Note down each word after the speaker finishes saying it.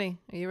Hey,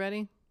 are you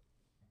ready?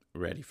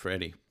 Ready,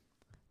 Freddy.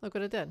 Look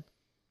what it did.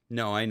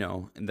 No, I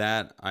know.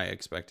 That I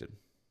expected.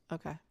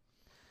 Okay.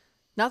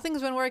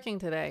 Nothing's been working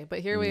today, but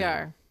here we No.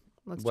 are.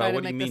 Let's Well, try to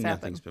what do you make mean this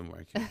happen. nothing's been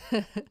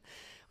working?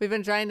 We've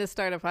been trying to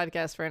start a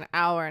podcast for an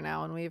hour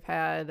now, and we've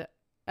had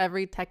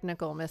every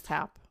technical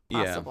mishap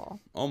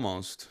possible. Yeah,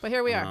 almost. But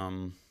here we are.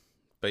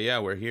 But yeah,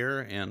 we're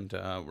here and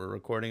we're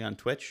recording on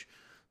Twitch.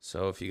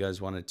 So if you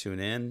guys want to tune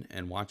in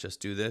and watch us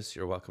do this,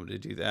 you're welcome to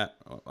do that.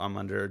 I'm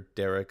under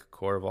Derek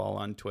Corval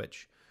on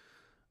Twitch.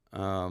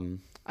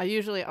 I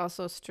usually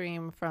also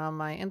stream from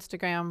my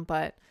Instagram,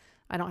 but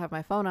I don't have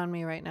my phone on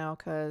me right now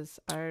because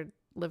our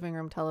living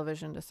room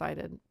television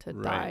decided to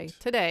die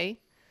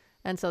today.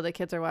 And so the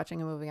kids are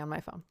watching a movie on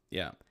my phone.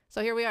 Yeah.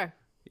 So here we are.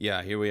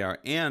 Yeah, here we are.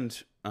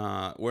 And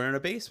we're in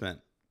a basement.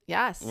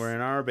 Yes. We're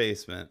in our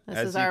basement. This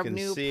is our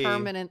new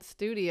permanent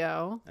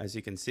studio. As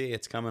you can see,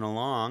 it's coming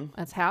along.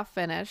 It's half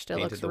finished. It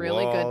Painted looks the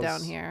really good walls.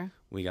 down here.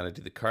 We got to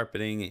do the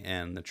carpeting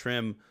and the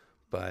trim,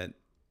 but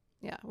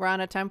yeah, we're on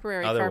a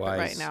temporary carpet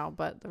right now,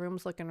 but the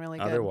room's looking really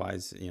good.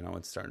 Otherwise,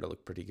 it's starting to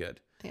look pretty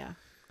good. Yeah.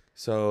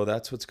 So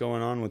that's what's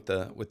going on with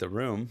the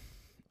room.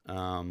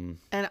 And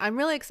I'm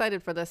really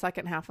excited for the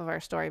second half of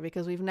our story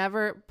because we've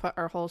never put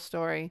our whole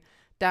story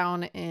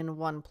down in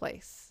one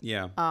place.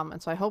 Yeah.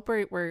 And so I hope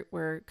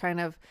we're kind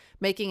of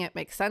making it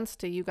make sense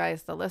to you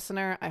guys, the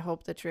listener. I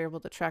hope that you're able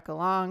to track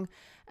along,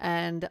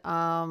 and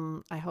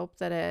I hope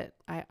that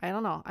I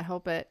don't know. I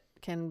hope it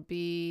can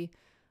be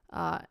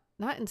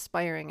not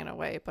inspiring in a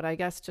way, but I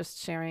guess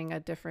just sharing a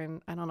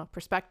different,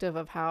 perspective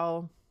of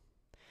how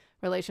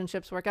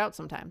relationships work out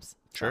sometimes.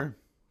 Sure.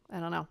 So,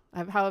 I don't know.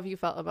 How have you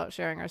felt about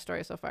sharing our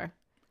story so far?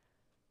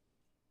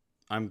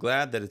 I'm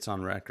glad that it's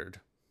on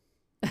record.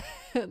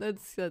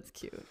 That's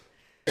cute.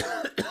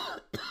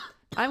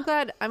 I'm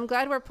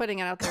glad we're putting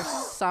it out there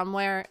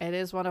somewhere. It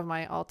is one of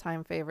my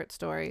all-time favorite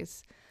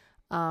stories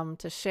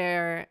to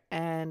share,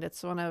 and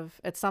it's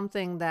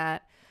something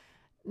that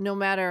no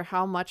matter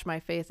how much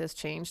my faith has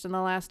changed in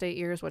the last 8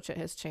 years, which it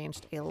has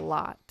changed a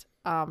lot,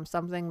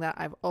 something that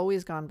I've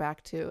always gone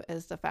back to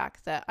is the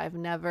fact that I've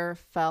never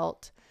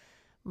felt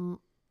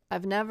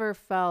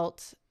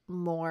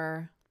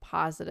more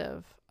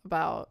positive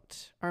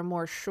about, or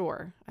more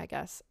sure, I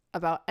guess,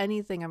 about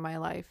anything in my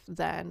life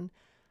than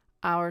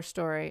our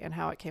story and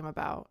how it came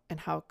about, and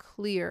how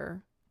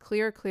clear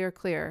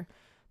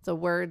the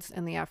words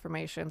and the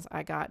affirmations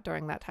I got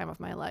during that time of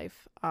my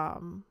life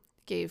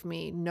gave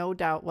me no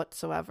doubt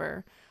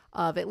whatsoever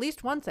of at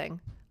least one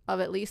thing, of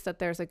at least that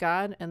there's a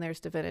God and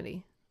there's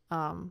divinity,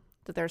 that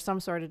there's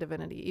some sort of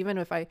divinity. Even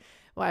if I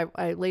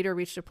later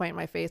reached a point in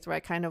my faith where I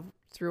kind of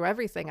threw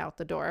everything out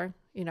the door,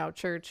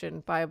 church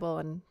and Bible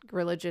and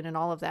religion and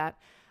all of that.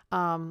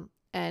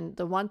 And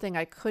the one thing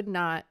I could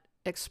not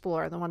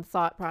explore, the one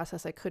thought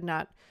process I could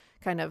not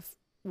kind of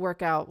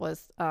work out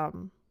was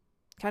kind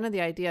of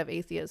the idea of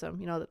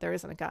atheism, that there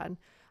isn't a God,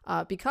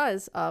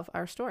 because of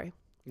our story.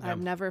 Yeah.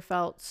 I've never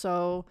felt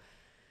so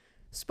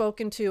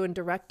spoken to and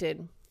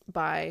directed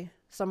by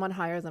someone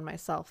higher than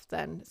myself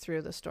than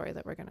through the story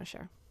that we're going to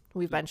share.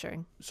 We've been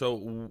sharing. So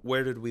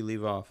where did we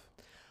leave off?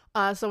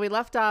 So we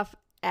left off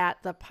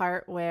at the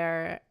part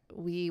where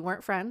we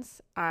weren't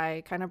friends.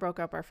 I kind of broke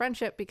up our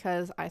friendship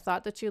because I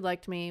thought that you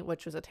liked me,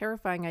 which was a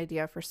terrifying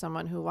idea for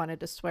someone who wanted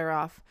to swear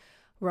off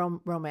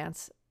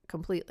romance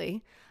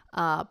completely.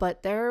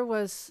 But there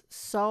was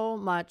so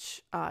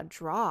much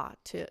draw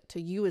to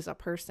you as a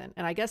person.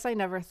 And I guess I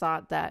never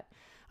thought that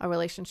a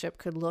relationship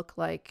could look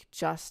like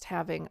just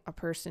having a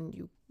person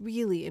you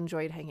really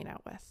enjoyed hanging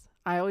out with.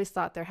 I always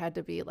thought there had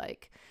to be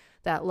like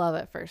that love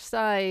at first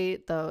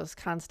sight, those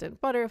constant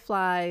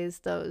butterflies,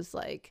 those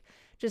like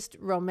just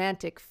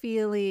romantic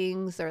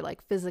feelings or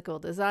like physical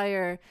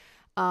desire.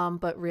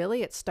 But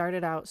really it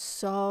started out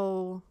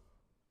so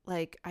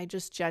like I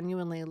just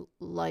genuinely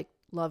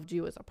loved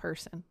you as a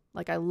person.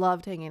 Like I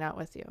loved hanging out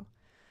with you.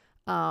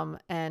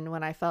 And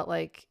when I felt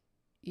like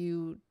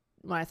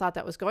when I thought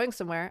that was going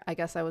somewhere, I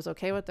guess I was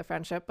okay with the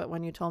friendship. But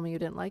when you told me you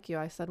didn't like you,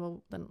 I said,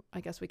 well, then I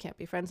guess we can't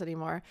be friends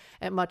anymore.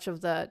 And much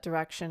of the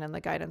direction and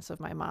the guidance of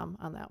my mom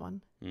on that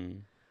one. Mm.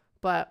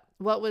 But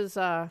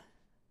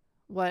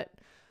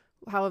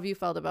how have you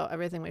felt about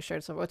everything we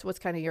shared? So what's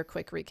kind of your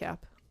quick recap?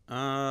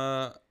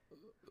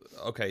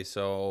 Okay.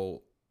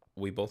 So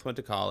we both went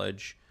to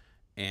college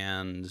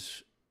and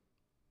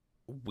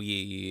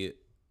we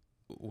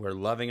were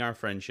loving our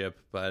friendship,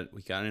 but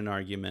we got in an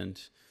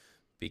argument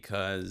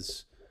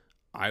because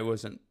I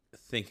wasn't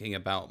thinking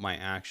about my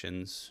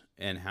actions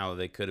and how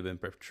they could have been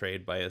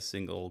portrayed by a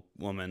single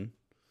woman,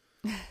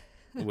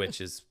 which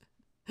is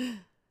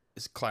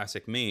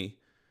classic me.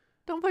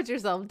 Don't put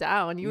yourself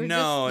down. You were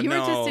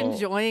just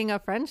enjoying a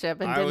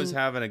friendship. And I was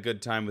having a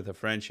good time with a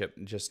friendship,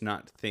 just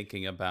not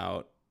thinking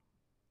about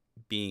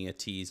being a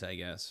tease, I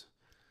guess.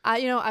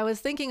 I was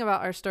thinking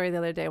about our story the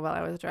other day while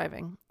I was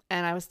driving,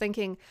 and I was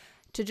thinking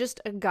to just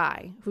a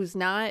guy who's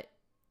not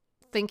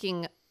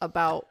thinking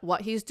about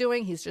what he's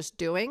doing. He's just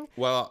doing.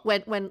 Well,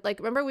 When like,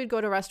 remember we'd go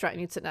to a restaurant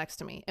and you'd sit next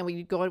to me, and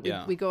we'd go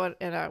Yeah.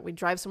 and we'd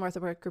drive somewhere with a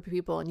group of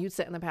people, and you'd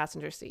sit in the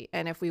passenger seat.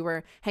 And if we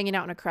were hanging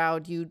out in a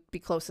crowd, you'd be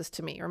closest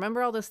to me.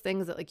 Remember all those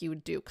things that like you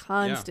would do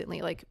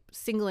constantly, like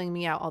singling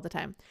me out all the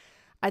time.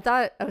 I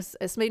thought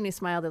it made me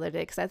smile the other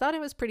day because I thought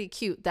it was pretty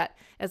cute that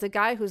as a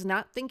guy who's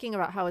not thinking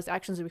about how his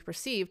actions would be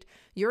perceived,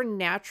 your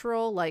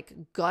natural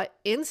like gut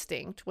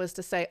instinct was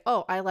to say,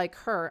 "Oh, I like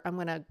her. I'm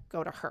gonna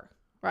go to her."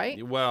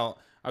 Right? well,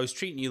 I was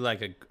treating you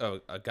like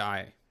a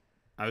guy.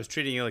 I was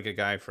treating you like a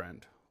guy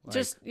friend. Like,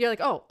 Just you're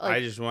like, "Oh, like, I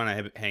just want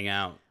to hang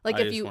out. like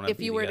I if just you wanna if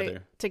be you were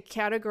together. to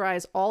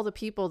categorize all the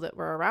people that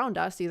were around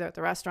us, either at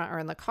the restaurant or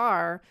in the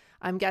car,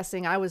 I'm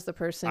guessing I was the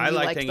person I you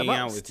liked liked the hanging most.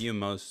 out with you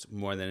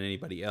more than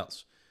anybody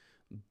else.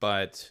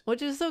 But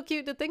Which is so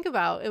cute to think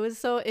about. It was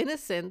so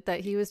innocent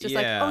that he was just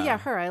like, "Oh Yeah. yeah,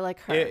 her. I like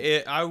her."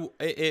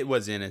 it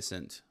was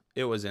innocent.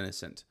 It was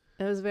innocent.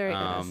 It was very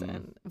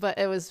innocent, but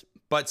it was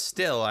But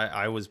still,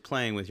 I was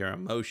playing with your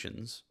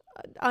emotions.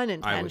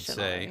 unintentionally. I would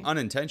say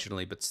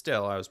unintentionally, but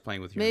still, I was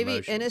playing with your Maybe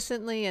emotions.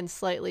 innocently and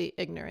slightly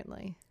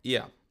ignorantly.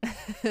 Yeah.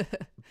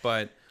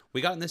 But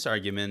we got in this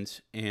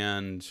argument,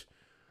 and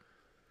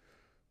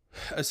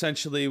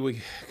essentially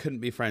we couldn't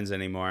be friends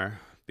anymore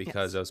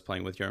because I was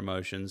playing with your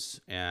emotions,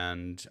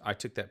 and I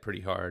took that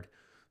pretty hard.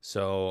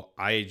 So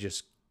I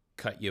just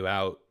cut you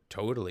out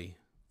totally.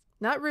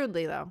 Not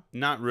rudely though.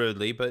 Not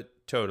rudely, but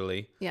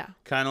totally. Yeah.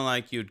 Kind of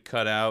like you'd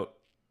cut out,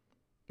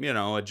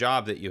 a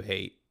job that you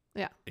hate,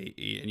 Yeah.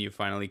 and you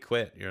finally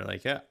quit. You're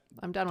like, yeah,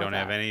 I'm done with don't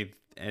that. have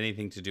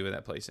anything to do with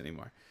that place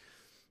anymore.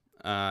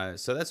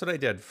 So that's what I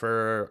did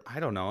for, I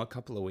don't know, a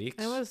couple of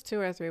weeks. It was 2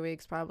 or 3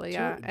 weeks probably.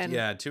 Yeah. And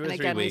 2 or and 3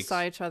 again, we weeks.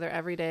 saw each other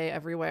every day,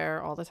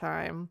 everywhere, all the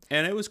time.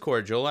 And it was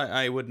cordial.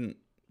 I wouldn't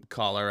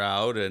call her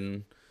out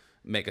and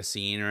make a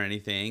scene or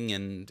anything.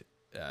 And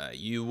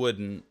you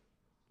wouldn't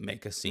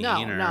make a scene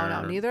No.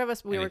 or Neither of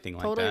us, we were anything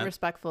like totally that.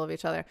 respectful of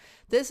each other.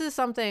 This is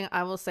something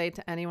I will say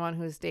to anyone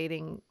who's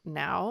dating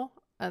now.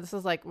 This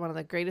is like one of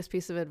the greatest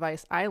pieces of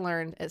advice I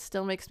learned. It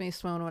still makes me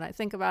swoon when I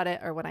think about it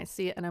or when I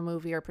see it in a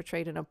movie or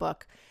portrayed in a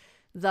book.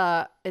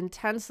 The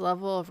intense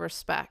level of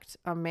respect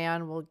a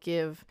man will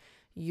give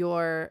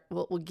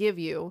will give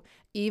you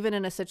even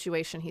in a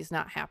situation he's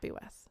not happy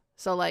with.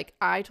 So like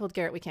I told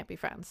Garrett we can't be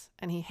friends,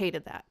 and he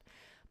hated that.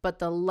 But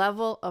the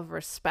level of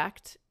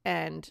respect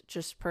and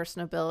just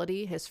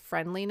personability, his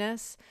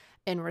friendliness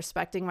in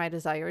respecting my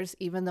desires,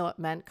 even though it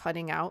meant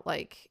cutting out,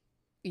 like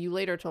you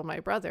later told my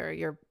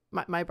brother,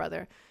 my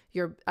brother,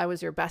 I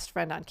was your best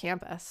friend on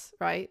campus,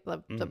 right?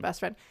 The best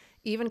friend.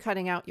 Even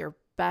cutting out your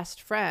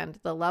best friend,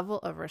 the level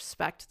of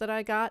respect that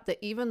I got, that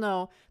even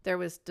though there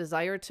was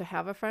desire to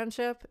have a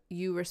friendship,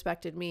 you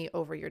respected me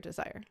over your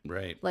desire.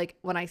 Right. Like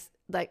when I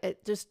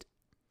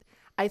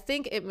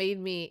think it made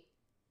me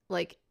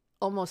like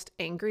almost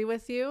angry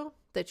with you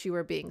that you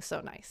were being so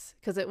nice,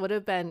 because it would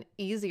have been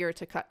easier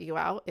to cut you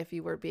out if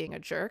you were being a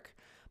jerk.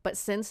 But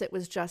since it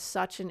was just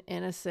such an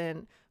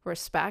innocent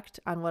respect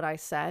on what I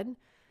said,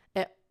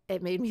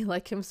 it made me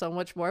like him so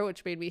much more,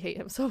 which made me hate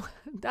him so.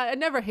 I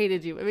never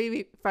hated you. It made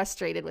me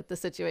frustrated with the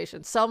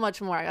situation so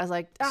much more. I was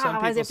like,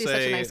 why is he have to be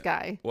such a nice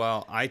guy?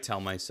 Well, I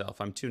tell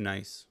myself I'm too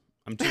nice.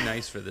 I'm too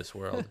nice for this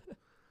world.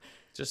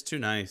 Just too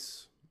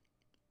nice.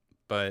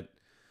 But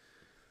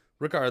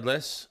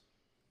regardless,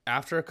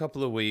 after a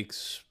couple of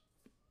weeks,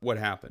 what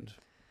happened?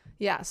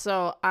 Yeah,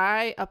 so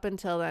I, up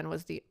until then,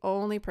 was the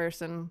only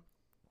person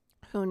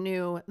who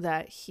knew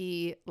that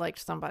he liked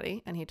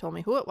somebody, and he told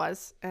me who it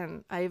was.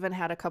 And I even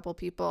had a couple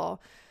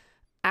people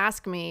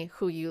ask me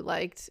who you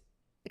liked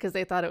because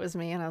they thought it was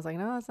me, and I was like,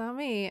 no, it's not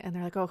me. And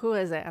they're like, oh, who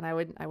is it? And I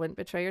wouldn't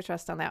betray your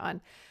trust on that one.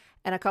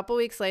 And a couple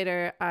weeks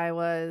later, I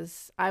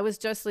was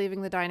just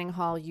leaving the dining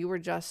hall. You were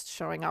just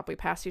showing up. We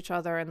passed each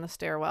other in the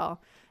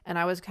stairwell, and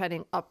I was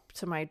heading up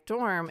to my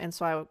dorm. And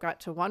so I got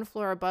to one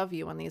floor above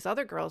you when these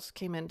other girls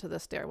came into the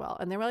stairwell,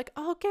 and they were like,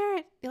 oh,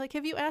 Garrett, like,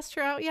 have you asked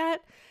her out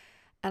yet?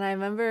 And I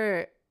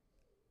remember,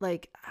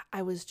 like,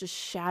 I was just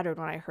shattered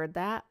when I heard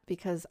that,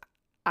 because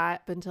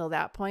up until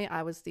that point,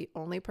 I was the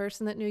only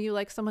person that knew you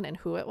liked someone and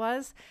who it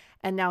was.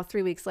 And now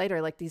 3 weeks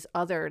later, like, these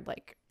other,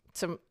 like,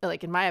 some,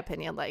 like, in my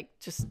opinion, like,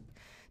 just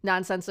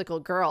nonsensical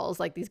girls,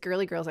 like these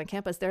girly girls on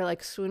campus, they're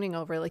like swooning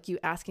over like you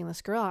asking this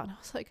girl out. And I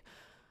was like,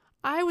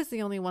 I was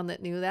the only one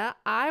that knew that.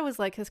 I was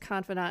like his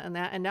confidant in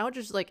that. And now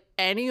just like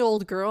any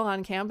old girl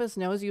on campus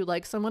knows you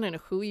like someone and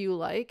who you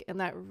like. And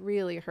that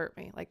really hurt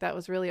me. Like that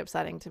was really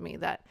upsetting to me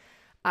that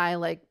I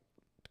like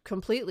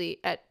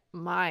completely at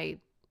my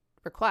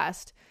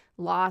request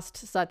lost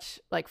such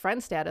like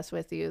friend status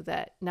with you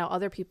that now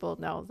other people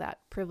know that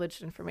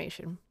privileged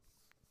information.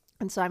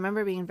 And so I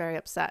remember being very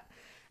upset.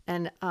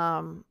 And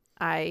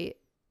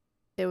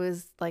it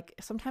was like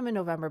sometime in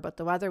November, but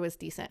the weather was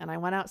decent. And I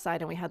went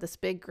outside and we had this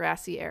big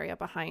grassy area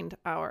behind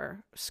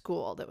our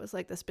school that was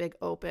like this big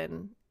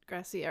open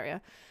grassy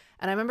area.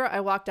 And I remember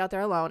I walked out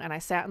there alone and I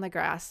sat in the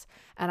grass,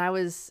 and I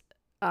was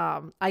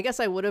I guess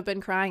I would have been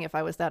crying if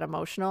I was that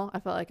emotional. I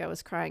felt like I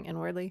was crying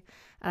inwardly.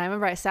 And I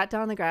remember I sat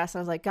down on the grass and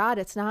I was like, God,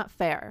 it's not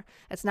fair.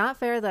 It's not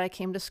fair that I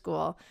came to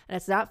school, and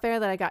it's not fair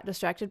that I got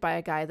distracted by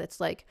a guy that's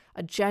like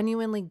a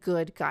genuinely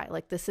good guy.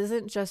 Like, this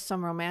isn't just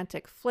some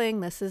romantic fling.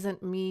 This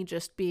isn't me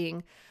just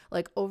being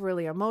like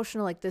overly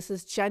emotional. Like, this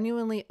is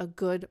genuinely a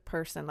good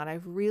person that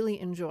I've really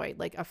enjoyed,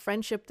 like a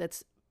friendship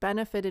that's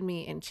benefited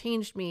me and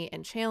changed me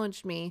and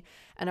challenged me,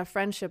 and a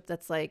friendship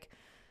that's like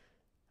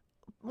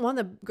one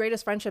of the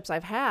greatest friendships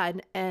I've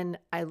had, and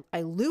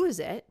I lose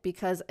it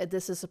because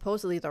this is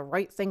supposedly the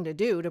right thing to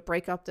do, to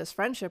break up this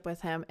friendship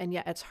with him, and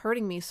yet it's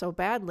hurting me so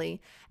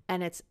badly,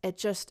 and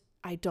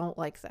I don't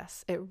like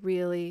this.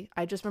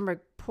 I just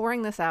remember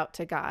pouring this out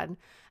to God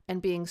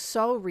and being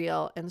so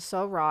real and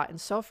so raw and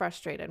so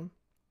frustrated,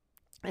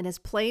 and as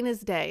plain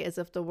as day, as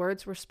if the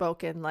words were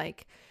spoken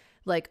like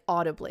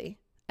audibly.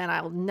 And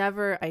I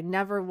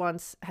never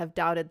once have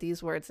doubted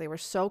these words. They were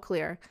so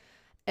clear.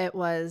 It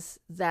was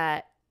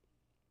that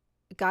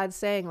God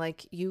saying,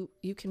 like, you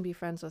can be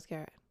friends with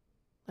Garrett.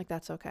 Like,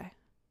 that's okay.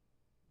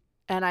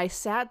 And I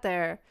sat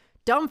there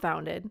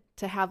dumbfounded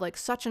to have like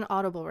such an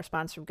audible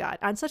response from God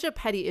on such a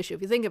petty issue.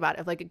 If you think about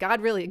it, if like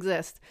God really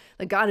exists,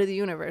 the God of the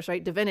universe,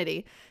 right?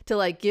 Divinity, to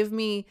like give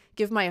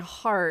my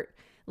heart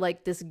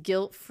like this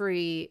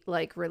guilt-free,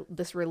 like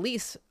this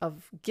release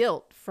of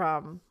guilt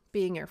from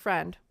being your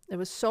friend. It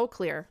was so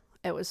clear.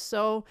 It was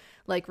so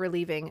like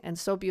relieving and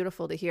so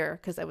beautiful to hear,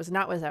 because it was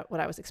not what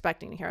I was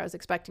expecting to hear. I was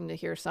expecting to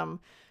hear some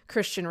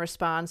Christian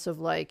response of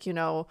like,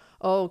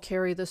 oh,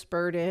 carry this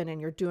burden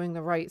and you're doing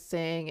the right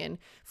thing and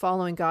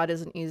following God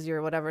isn't easy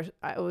or whatever.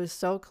 It was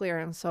so clear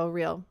and so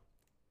real.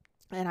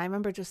 And I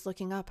remember just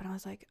looking up and I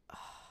was like, oh,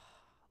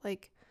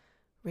 like,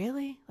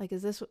 really? Like,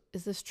 is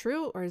this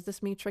true, or is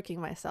this me tricking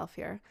myself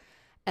here?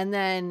 And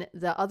then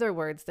the other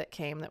words that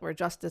came that were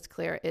just as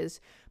clear is,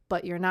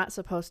 but you're not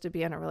supposed to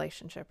be in a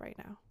relationship right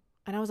now.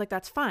 And I was like,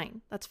 that's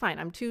fine. That's fine.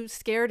 I'm too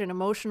scared and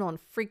emotional and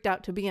freaked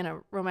out to be in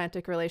a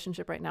romantic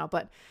relationship right now.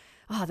 But,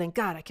 oh, thank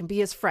God I can be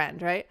his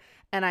friend, right?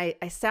 And I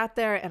sat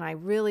there and I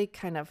really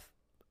kind of,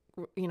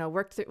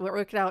 worked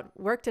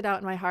it out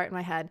in my heart and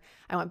my head.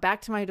 I went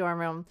back to my dorm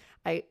room.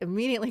 I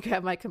immediately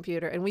grabbed my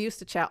computer, and we used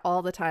to chat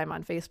all the time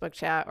on Facebook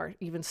chat or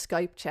even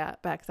Skype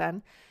chat back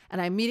then. And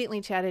I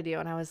immediately chatted you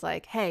and I was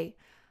like, hey,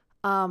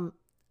 I'm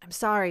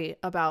sorry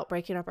about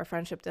breaking up our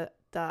friendship the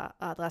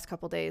last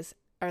couple days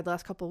or the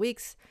last couple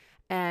weeks.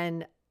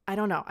 And I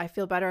don't know, I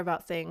feel better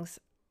about things.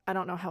 I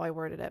don't know how I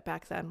worded it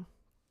back then,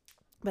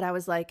 but I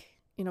was like,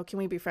 can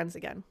we be friends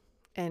again?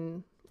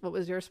 And what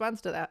was your response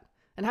to that?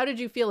 And how did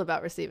you feel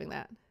about receiving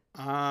that?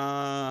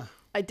 I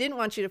didn't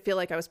want you to feel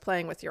like I was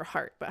playing with your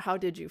heart, but how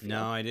did you feel?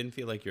 No, I didn't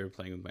feel like you were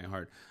playing with my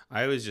heart.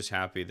 I was just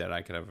happy that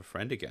I could have a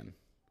friend again.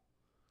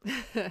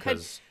 I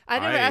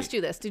never asked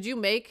you this. Did you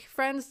make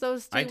friends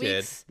those 3 weeks? I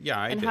did. Yeah,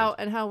 I did.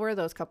 And how were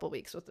those couple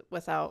weeks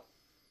without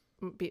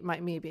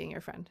me being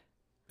your friend?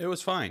 It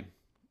was fine.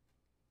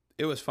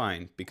 It was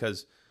fine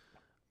because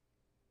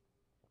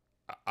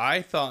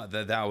I thought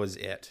that was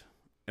it.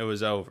 It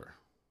was over.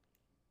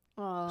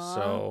 Aww.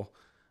 So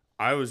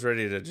I was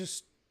ready to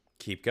just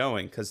keep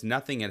going because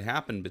nothing had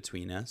happened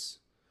between us.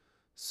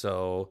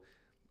 So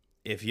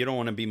if you don't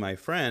want to be my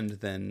friend,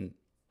 then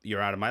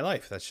you're out of my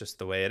life. That's just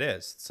the way it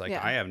is. It's like,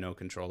 I have no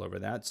control over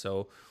that.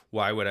 So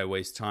why would I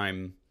waste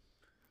time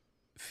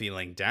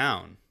feeling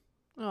down?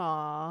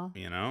 Aww.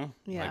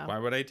 Yeah. Like, why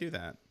would I do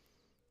that?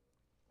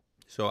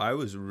 So I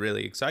was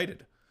really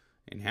excited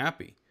and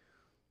happy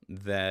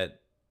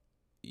that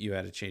you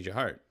had a change of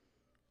heart.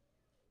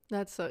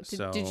 That's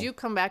did you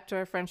come back to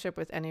our friendship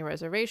with any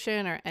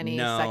reservation or any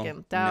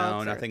second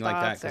doubts? No, nothing like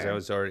that,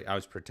 because I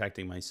was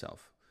protecting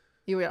myself.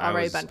 You were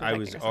already I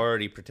was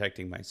already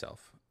protecting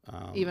myself.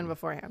 Even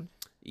beforehand.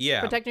 Yeah.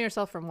 Protecting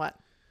yourself from what?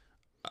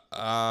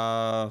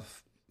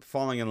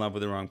 Falling in love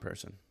with the wrong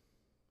person.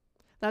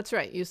 That's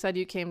right. You said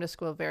you came to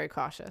school very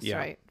cautious,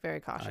 right? Very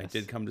cautious. I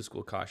did come to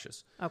school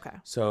cautious. Okay.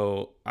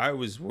 So I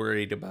was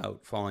worried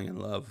about falling in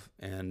love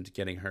and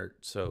getting hurt.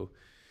 So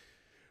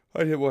I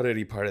didn't want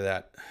any part of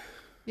that.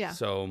 Yeah.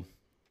 So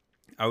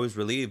I was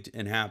relieved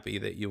and happy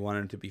that you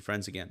wanted to be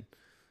friends again.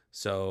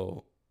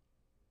 So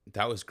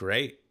that was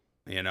great.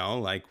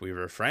 Like we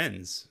were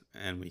friends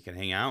and we could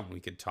hang out and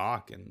we could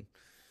talk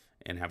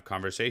and have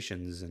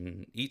conversations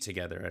and eat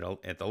together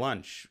at the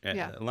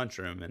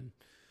lunchroom. And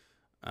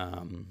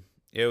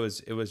it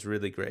was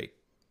really great.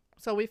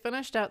 So we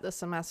finished out the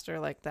semester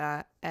like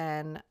that.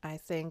 And I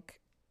think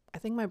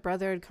my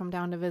brother had come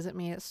down to visit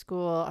me at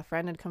school. A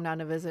friend had come down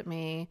to visit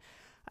me.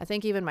 I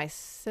think even my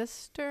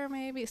sister,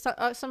 maybe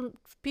some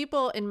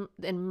people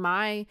in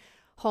my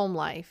home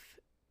life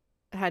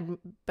had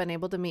been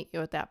able to meet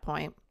you at that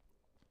point.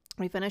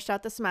 We finished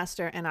out the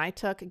semester and I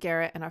took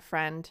Garrett and a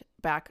friend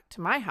back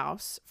to my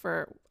house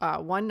for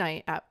one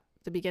night at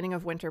the beginning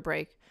of winter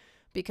break,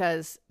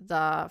 because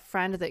the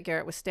friend that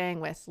Garrett was staying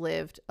with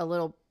lived a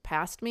little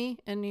past me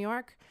in New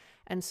York.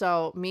 And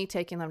so me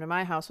taking them to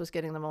my house was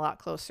getting them a lot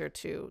closer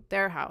to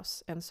their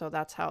house. And so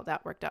that's how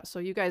that worked out. So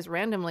you guys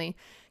randomly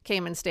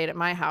came and stayed at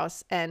my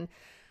house. And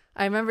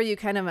I remember you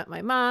kind of met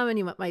my mom and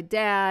you met my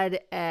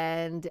dad,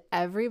 and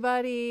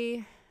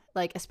everybody,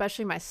 like,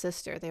 especially my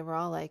sister, they were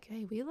all like,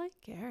 hey, we like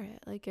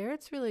Garrett. Like,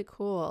 Garrett's really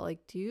cool. Like,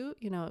 do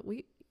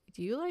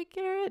you like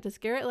Garrett? Does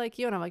Garrett like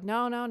you? And I'm like,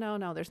 no, no, no,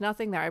 no. There's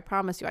nothing there. I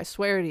promise you. I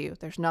swear to you,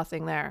 there's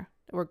nothing there.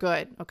 We're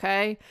good.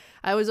 Okay.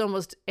 I was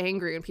almost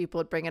angry when people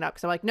would bring it up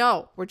because I'm like,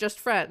 no, we're just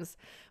friends.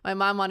 My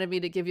mom wanted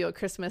me to give you a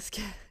Christmas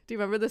gift. Do you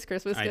remember this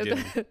Christmas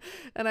gift? do.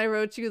 And I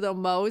wrote you the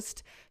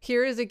most.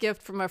 Here is a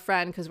gift from a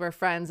friend because we're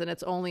friends, and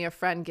it's only a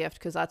friend gift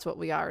because that's what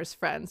we are as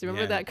friends. You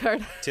remember that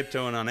card?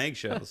 Tiptoeing on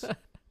eggshells.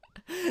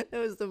 It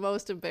was the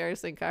most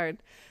embarrassing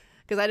card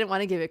because I didn't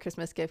want to give you a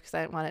Christmas gift because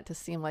I didn't want it to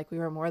seem like we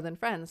were more than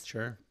friends.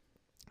 Sure.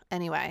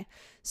 Anyway,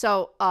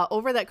 so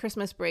over that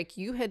Christmas break,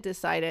 you had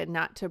decided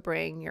not to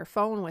bring your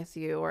phone with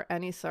you or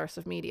any source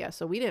of media.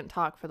 So we didn't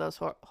talk for those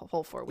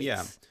whole 4 weeks.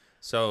 Yeah.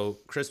 So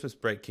Christmas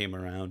break came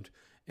around,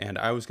 and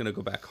I was going to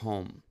go back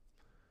home,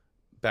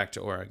 back to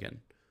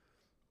Oregon.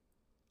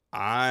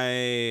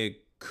 I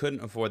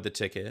couldn't afford the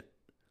ticket,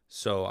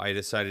 so I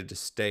decided to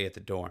stay at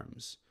the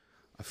dorms.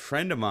 A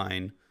friend of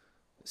mine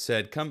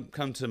said, come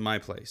to my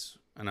place.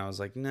 And I was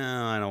like,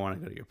 no, I don't want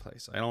to go to your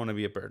place. I don't want to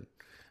be a burden.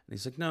 And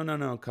he's like,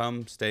 no,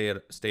 come stay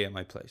at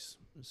my place.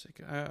 I was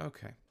like,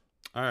 okay.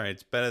 All right,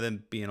 it's better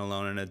than being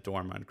alone in a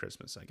dorm on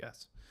Christmas, I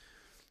guess.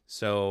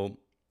 So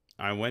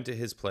I went to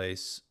his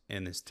place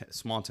in this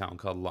small town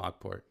called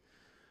Lockport.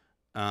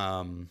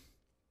 And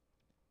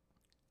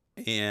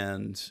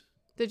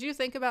did you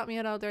think about me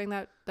at all during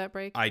that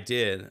break? I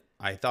did.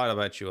 I thought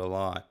about you a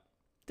lot.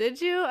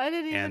 Did you? I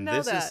didn't even know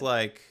that. And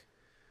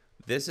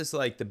this is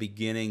like the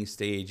beginning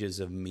stages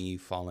of me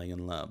falling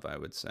in love, I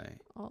would say.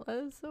 Oh, that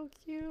is so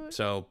cute.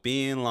 So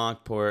being in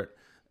Lockport,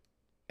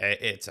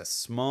 it's a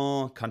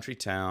small country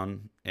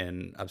town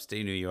in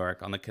upstate New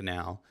York on the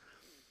canal.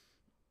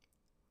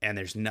 And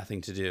there's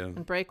nothing to do.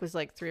 And break was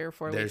like 3 or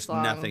 4 weeks There's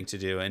long. nothing to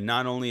do. And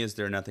not only is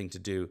there nothing to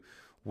do,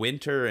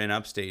 winter in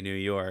upstate New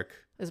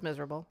York is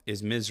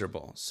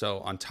miserable. So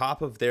on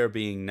top of there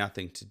being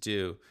nothing to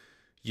do,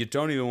 you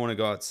don't even want to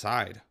go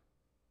outside.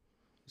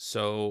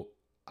 So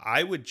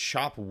I would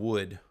chop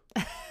wood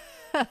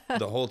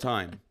the whole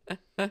time.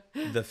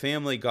 The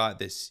family got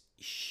this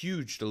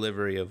huge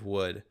delivery of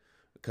wood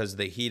because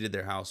they heated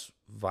their house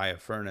via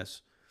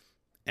furnace.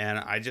 And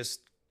I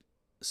just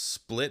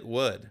split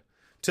wood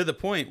to the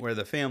point where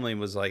the family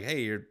was like,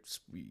 hey,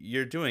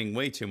 you're doing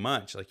way too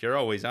much. Like, you're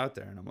always out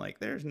there. And I'm like,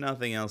 there's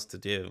nothing else to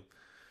do.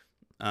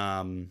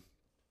 But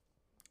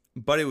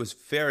it was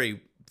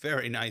very,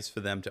 very nice for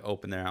them to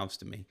open their house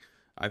to me.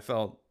 I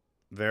felt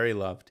very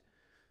loved.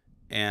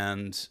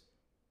 And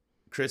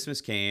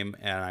Christmas came,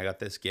 and I got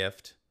this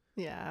gift.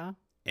 Yeah.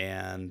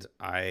 And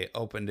I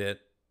opened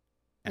it,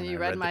 and you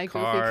read read my the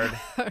card,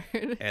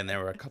 card. and there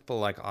were a couple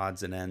like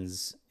odds and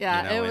ends.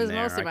 Yeah, you know, it was in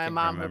there. mostly my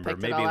mom who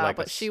picked it all out,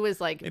 but she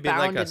was like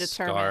bound and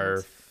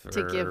determined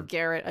to give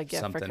Garrett a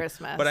gift for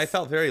Christmas. But I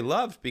felt very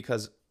loved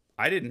because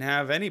I didn't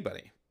have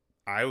anybody.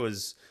 I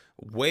was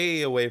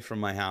way away from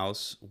my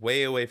house,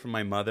 way away from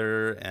my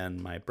mother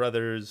and my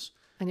brothers.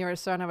 And you were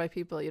surrounded by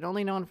people you'd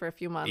only known for a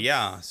few months.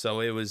 Yeah, so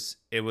it was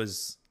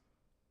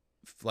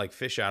like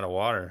fish out of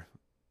water,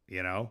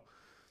 you know?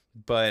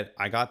 But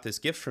I got this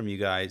gift from you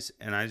guys,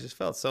 and I just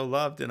felt so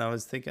loved, and I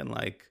was thinking,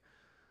 like,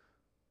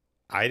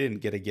 I didn't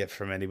get a gift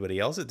from anybody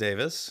else at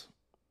Davis.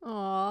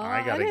 Aww,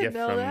 I got a gift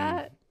from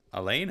that.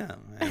 Elena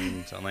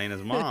and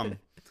Elena's mom.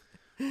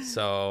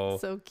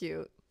 So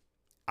cute.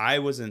 I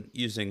wasn't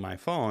using my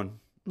phone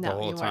the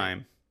whole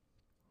time.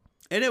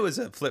 And it was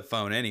a flip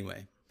phone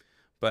anyway.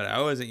 But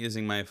I wasn't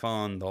using my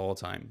phone the whole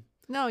time.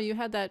 No, you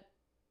had that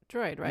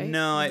Droid, right?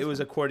 No, it was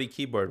a QWERTY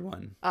keyboard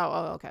one.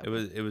 Oh, okay. It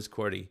was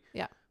QWERTY.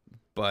 Yeah.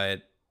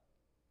 But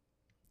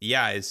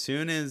yeah, as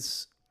soon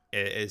as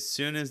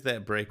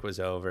that break was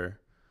over,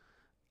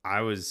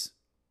 I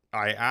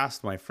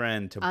asked my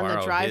friend to borrow his phone. On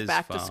the drive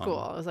back to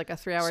school. It was like a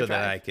 3-hour drive. So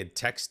that I could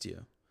text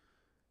you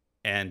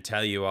and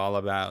tell you all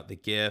about the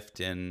gift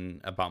and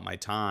about my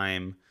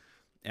time.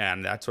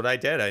 And that's what I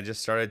did. I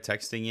just started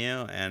texting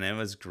you, and it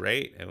was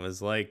great. It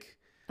was like...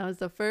 I was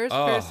the first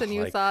person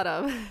you thought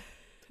of.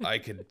 I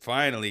could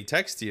finally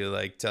text you,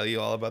 like, tell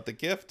you all about the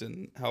gift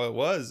and how it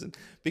was. And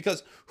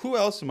because who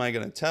else am I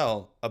going to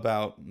tell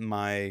about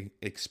my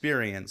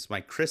experience,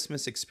 my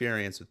Christmas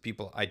experience with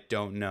people I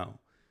don't know?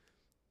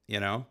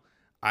 You know?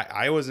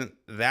 I wasn't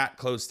that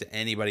close to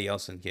anybody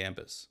else on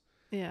campus.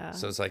 Yeah.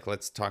 So it's like,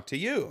 let's talk to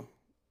you.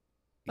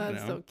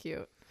 That's so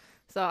cute.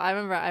 So I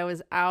remember I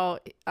was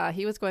out.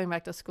 He was going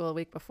back to school a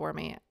week before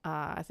me.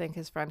 I think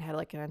his friend had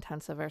like an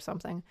intensive or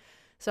something.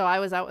 So I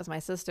was out with my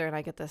sister, and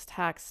I get this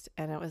text,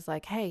 and it was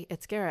like, hey,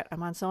 it's Garrett.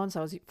 I'm on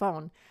so-and-so's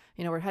phone.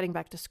 You know, we're heading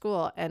back to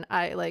school. And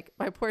I, like,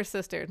 my poor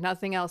sister,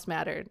 nothing else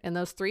mattered. In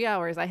those 3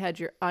 hours, I had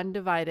your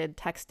undivided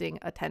texting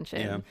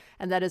attention. Yeah.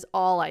 And that is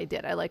all I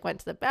did. I, like, went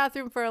to the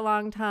bathroom for a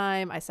long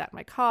time. I sat in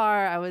my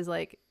car. I was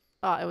like,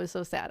 oh, it was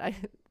so sad. I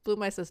blew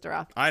my sister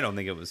off. I don't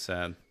think it was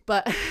sad.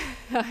 But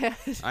I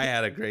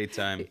had a great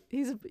time.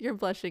 You're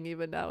blushing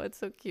even now. It's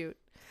so cute.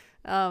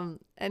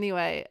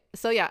 Anyway,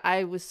 so yeah,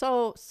 I was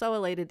so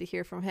elated to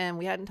hear from him.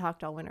 We hadn't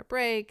talked all winter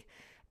break,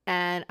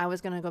 And I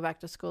was going to go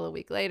back to school a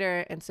week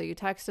later. And so you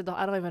texted,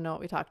 I don't even know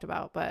what we talked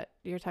about, but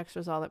your text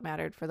was all that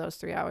mattered for those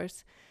 3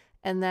 hours.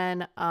 And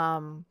then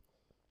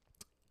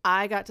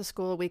I got to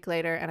school a week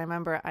later, and I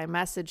remember I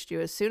messaged you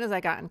as soon as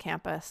I got on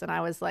campus. And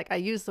I was like, I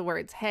used the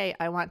words, hey,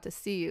 I want to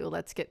see you.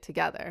 Let's get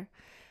together.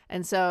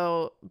 And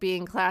so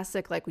being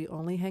classic, like we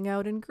only hang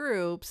out in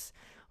groups,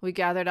 we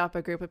gathered up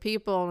a group of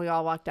people and we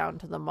all walked down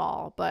to the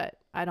mall. But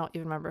I don't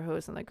even remember who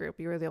was in the group.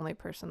 You were the only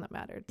person that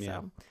mattered. Yeah.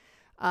 So.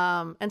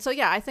 And so,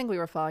 yeah, I think we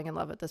were falling in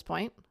love at this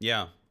point.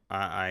 Yeah.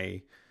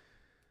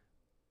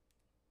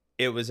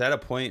 It was at a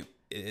point,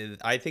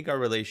 I think our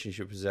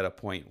relationship was at a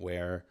point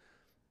where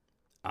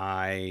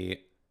I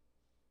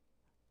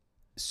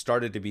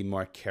started to be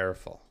more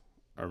careful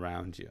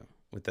around you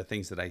with the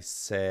things that I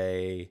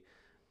say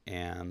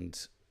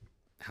and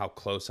how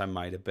close I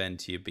might have been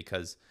to you,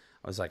 because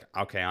I was like,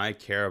 okay, I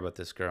care about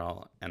this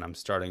girl and I'm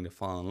starting to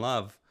fall in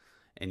love,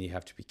 and you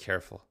have to be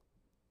careful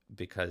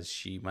because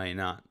she might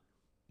not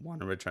want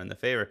to return the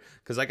favor.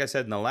 Because like I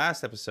said in the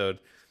last episode,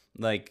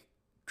 like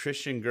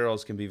Christian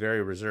girls can be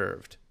very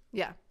reserved.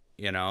 Yeah.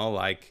 You know,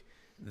 like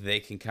they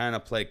can kind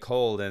of play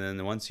cold, and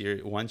then once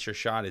your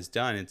shot is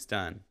done, it's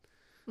done.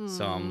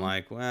 So I'm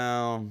like,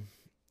 well,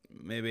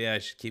 maybe I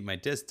should keep my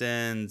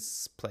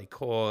distance, play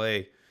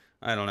coy.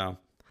 I don't know.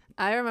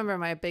 I remember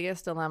my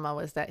biggest dilemma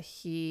was that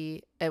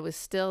it was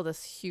still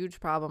this huge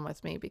problem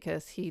with me,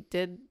 because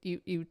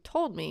you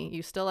told me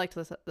you still liked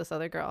this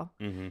other girl.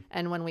 Mm-hmm.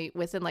 And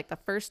within like the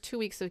first 2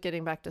 weeks of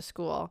getting back to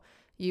school,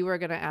 you were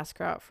going to ask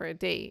her out for a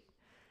date.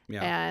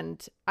 Yeah.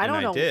 And I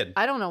don't know. did.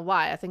 I don't know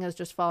why. I think it was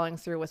just following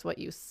through with what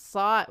you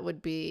thought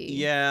would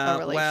be a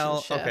relationship.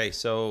 Well, okay.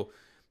 So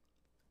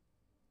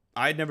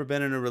I'd never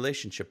been in a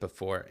relationship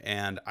before,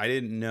 and I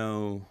didn't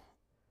know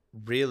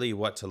really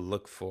what to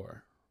look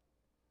for.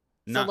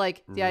 So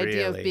like the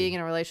idea of being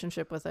in a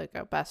relationship with like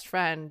a best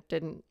friend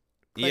didn't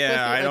click with you?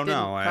 I Like, don't didn't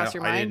know. cross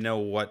your mind? I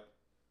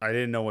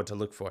didn't know what to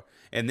look for.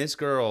 And this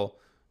girl,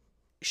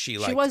 she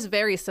was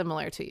very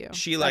similar to you.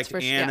 She That's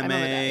liked anime. I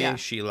remember that, yeah.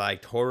 She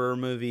liked horror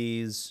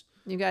movies.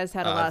 You guys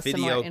had a lot of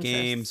similar video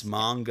games, interests.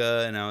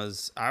 manga, and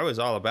I was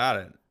all about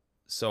it.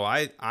 So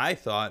I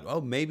thought, oh,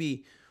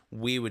 maybe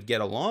we would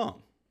get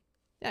along.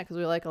 Yeah, because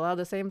we like a lot of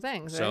the same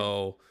things. Right?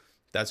 So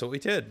that's what we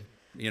did.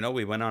 You know,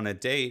 we went on a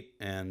date,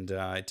 and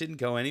it didn't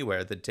go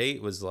anywhere. The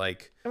date was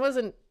like... It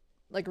wasn't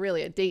like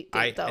really a date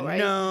though, right?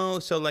 No.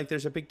 So like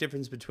there's a big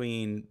difference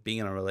between being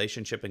in a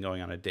relationship and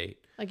going on a date.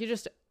 Like you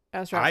just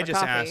asked her out for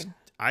coffee.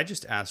 I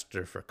just asked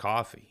her for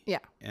coffee. Yeah,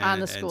 on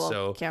the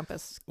school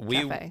campus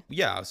cafe.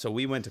 Yeah, so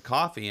we went to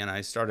coffee, and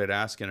I started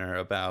asking her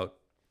about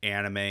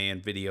anime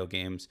and video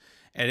games,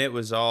 and it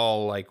was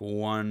all like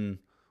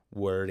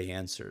one-word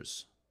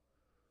answers.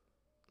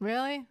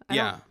 Really?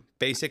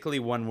 Basically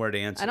one-word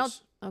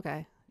answers.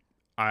 Okay.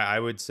 I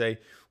would say,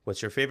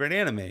 what's your favorite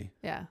anime?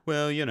 Yeah.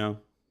 Well, you know.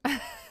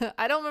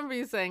 I don't remember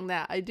you saying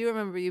that. I do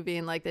remember you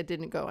being like, that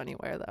didn't go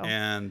anywhere, though.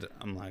 And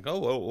I'm like, oh,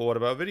 well, what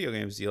about video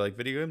games? Do you like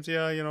video games?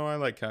 Yeah, you know, I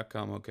like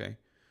Capcom. Okay. And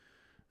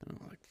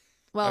I'm like,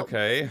 well,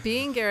 okay.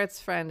 Being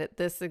Garrett's friend at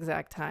this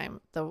exact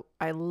time,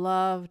 I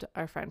loved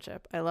our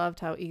friendship. I loved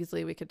how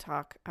easily we could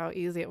talk, how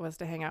easy it was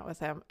to hang out with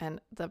him. And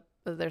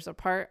there's a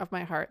part of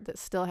my heart that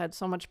still had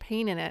so much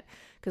pain in it,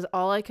 because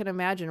all I could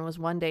imagine was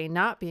one day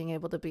not being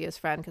able to be his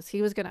friend, because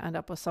he was going to end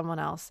up with someone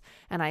else.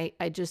 And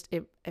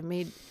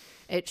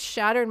it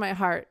shattered my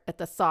heart at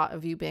the thought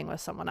of you being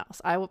with someone else.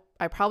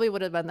 I probably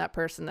would have been that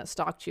person that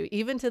stalked you,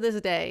 even to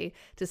this day,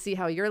 to see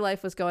how your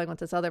life was going with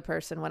this other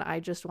person, when I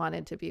just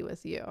wanted to be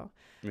with you.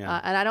 Yeah.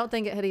 And I don't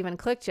think it had even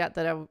clicked yet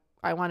that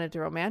I wanted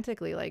to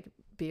romantically like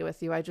be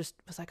with you. I just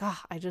was like, I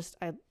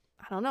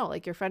don't know,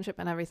 like your friendship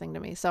and everything to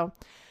me. So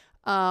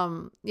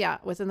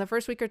within the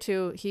first week or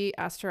two, he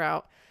asked her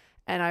out.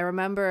 And I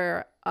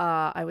remember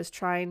I was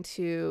dying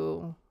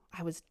to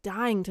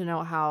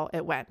know how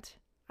it went.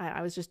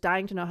 I was just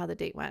dying to know how the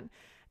date went.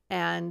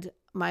 And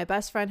my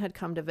best friend had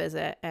come to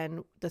visit,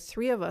 and the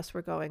three of us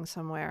were going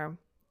somewhere. And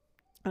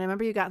I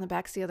remember you got in the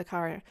backseat of the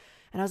car, and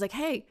I was like,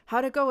 hey,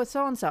 how'd it go with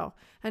so-and-so?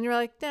 And you're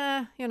like,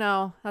 you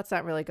know, that's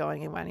not really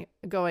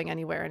going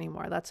anywhere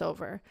anymore. That's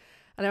over.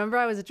 And I remember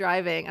I was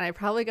driving, and I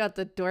probably got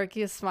the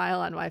dorkiest smile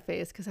on my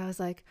face, because I was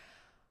like,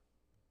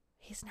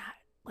 he's not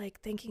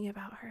like thinking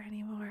about her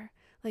anymore.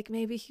 Like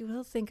maybe he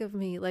will think of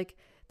me. Like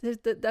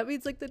that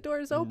means like the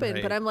door's open.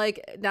 Right. But I'm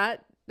like, not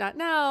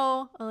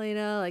now,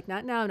 Elena. Like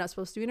not now. I'm not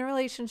supposed to be in a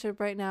relationship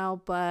right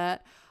now.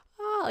 But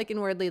like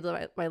inwardly,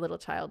 my little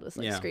child was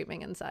like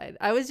screaming inside.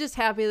 I was just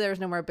happy there was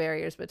no more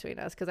barriers between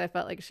us, because I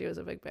felt like she was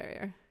a big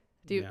barrier.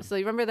 So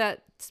you remember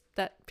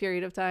that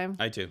period of time?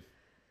 I do.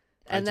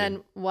 And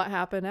then what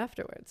happened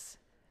afterwards?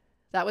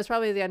 That was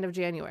probably the end of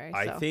January.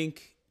 I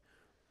think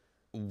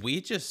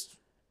we just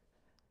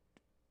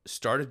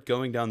started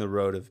going down the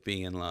road of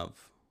being in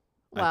love.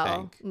 Well, I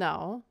think.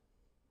 No.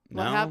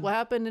 No? What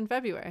happened in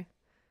February?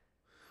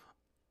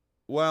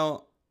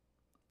 Well,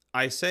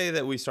 I say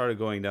that we started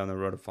going down the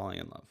road of falling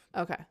in love.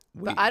 Okay.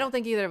 We- But I don't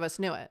think either of us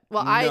knew it.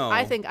 Well, No.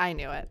 I think I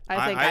knew it.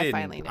 I think I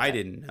finally knew I it.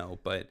 didn't know,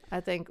 but I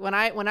think when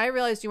I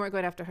realized you weren't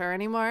going after her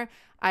anymore,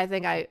 I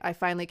think I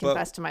finally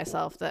confessed to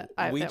myself that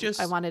I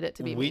wanted it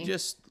to be me.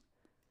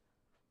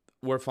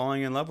 We're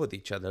falling in love with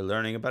each other,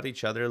 learning about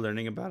each other,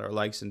 learning about our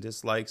likes and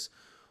dislikes,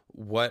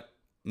 what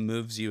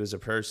moves you as a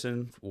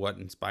person, what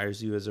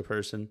inspires you as a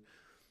person.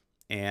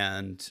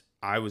 And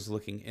I was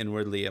looking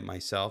inwardly at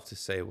myself to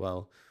say,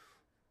 well,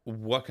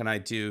 what can I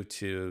do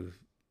to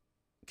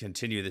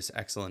continue this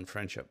excellent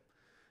friendship?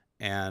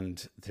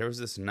 And there was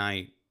this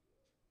night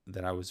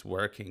that I was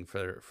working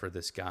for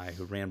this guy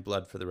who ran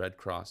blood for the Red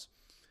Cross.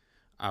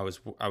 I was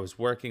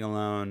working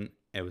alone.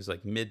 It was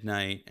like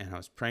midnight, and I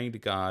was praying to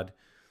God.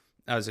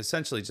 I was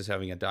essentially just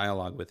having a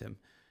dialogue with him.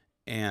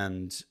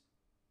 And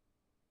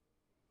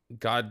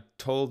God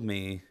told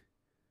me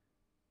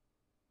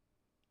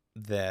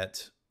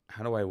that,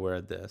 how do I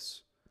word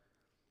this?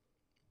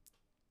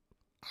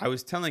 I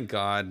was telling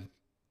God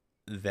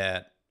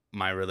that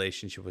my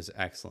relationship was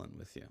excellent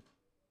with you,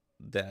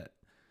 that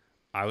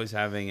I was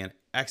having an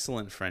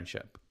excellent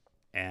friendship,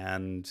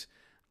 and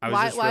I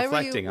was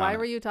reflecting on it. Why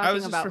were you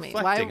talking about me?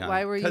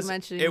 Why were you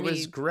mentioning me? It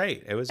was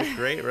great. It was a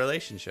great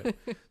relationship.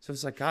 So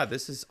it's like, God,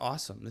 this is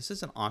awesome. This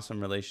is an awesome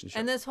relationship.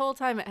 And this whole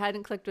time, it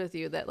hadn't clicked with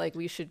you that like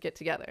we should get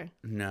together.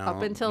 No.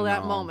 Up until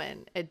that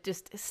moment, it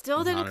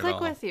still didn't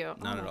click with you.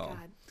 Not at all.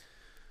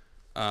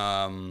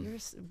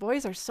 God.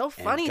 Boys are so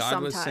funny God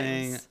sometimes. was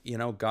saying,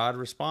 God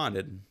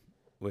responded,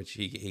 which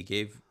he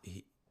gave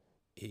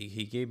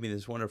me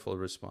this wonderful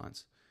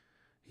response.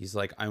 He's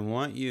like, I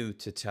want you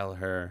to tell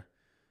her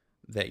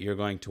that you're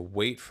going to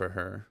wait for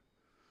her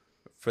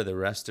for the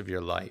rest of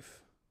your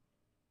life.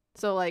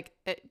 So like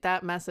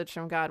that message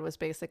from God was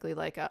basically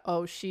like,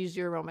 she's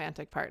your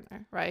romantic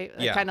partner, right?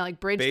 Yeah. Kind of like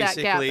bridge that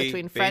gap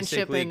between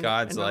friendship and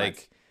God's and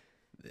romance.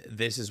 like,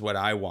 this is what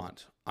I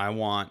want. I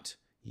want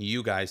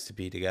you guys to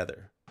be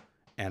together,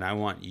 and I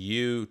want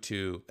you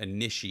to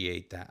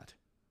initiate that.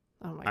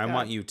 Oh my I God.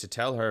 want you to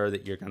tell her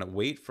that you're going to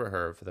wait for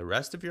her for the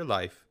rest of your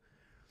life.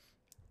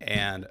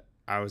 And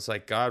I was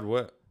like, God,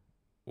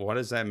 what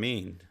does that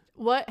mean?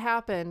 What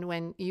happened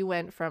when you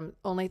went from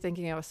only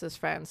thinking of us as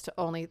friends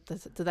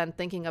to then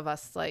thinking of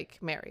us like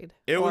married?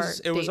 It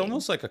was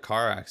almost like a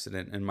car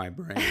accident in my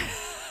brain.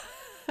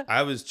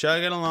 I was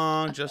chugging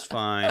along just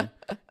fine,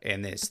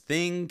 and this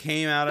thing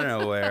came out of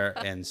nowhere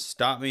and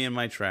stopped me in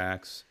my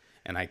tracks,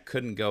 and I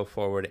couldn't go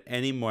forward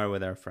anymore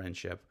with our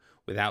friendship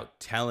without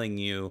telling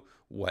you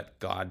what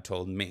God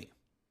told me.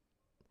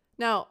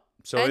 Now,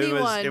 So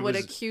anyone would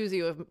accuse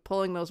you of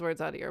pulling those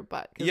words out of your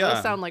butt. Because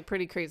those sound like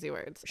pretty crazy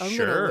words. I'm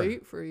going to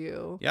wait for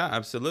you. Yeah,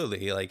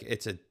 absolutely. Like,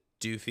 it's a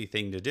doofy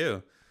thing to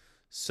do.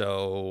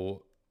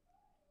 So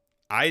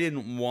I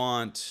didn't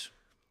want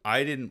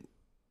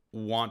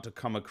to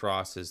come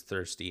across as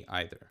thirsty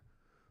either.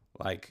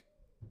 Like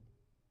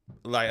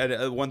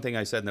one thing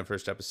I said in the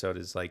first episode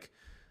is like,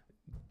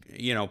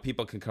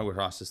 people can come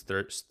across as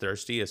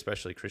thirsty,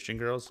 especially Christian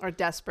girls. Or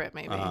desperate,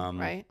 maybe,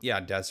 right?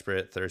 Yeah,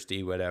 desperate,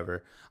 thirsty,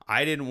 whatever.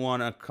 I didn't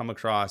want to come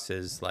across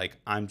as like,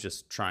 I'm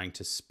just trying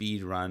to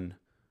speed run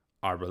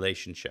our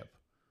relationship.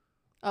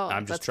 Oh,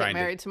 let's get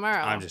married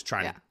tomorrow. I'm just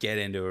trying to get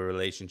into a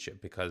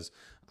relationship because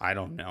I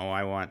don't know,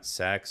 I want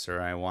sex, or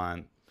I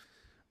want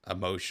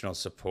emotional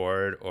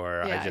support,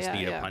 or I just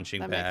need a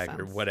punching bag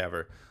or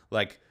whatever.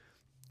 Like,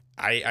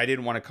 I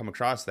didn't want to come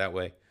across that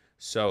way.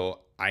 So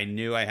I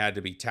knew I had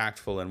to be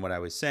tactful in what I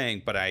was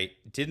saying, but I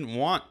didn't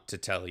want to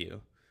tell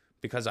you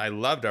because I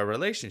loved our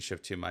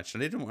relationship too much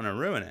and I didn't want to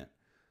ruin it.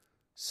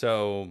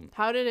 So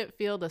how did it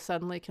feel to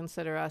suddenly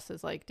consider us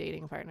as like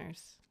dating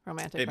partners,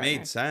 romantic partners? It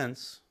made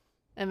sense.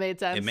 It made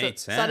sense. It made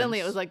sense. Suddenly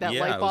it was like that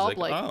light bulb.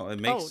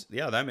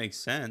 That makes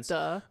sense.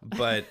 Duh.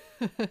 But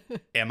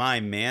am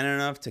I man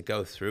enough to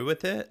go through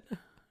with it?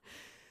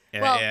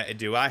 Well,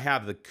 do I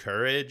have the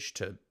courage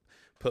to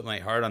put my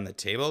heart on the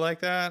table like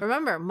that?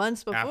 Remember,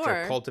 months before,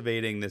 after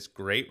cultivating this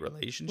great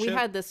relationship, we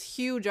had this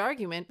huge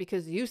argument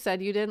because you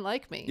said you didn't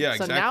like me. Yeah,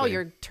 so exactly. now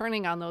you're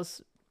turning on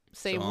those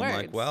same words. I'm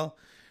like, well,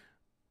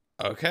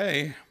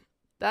 okay.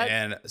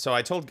 And so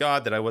I told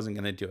God that I wasn't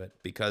going to do it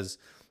because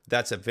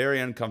that's a very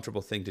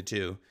uncomfortable thing to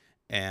do.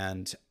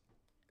 And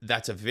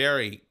that's a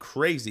very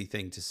crazy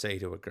thing to say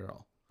to a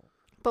girl.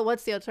 But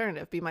what's the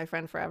alternative? Be my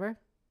friend forever?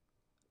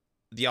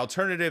 The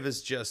alternative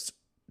is just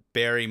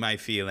bury my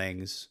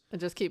feelings.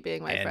 And just keep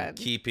being my friend. And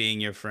keep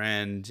being your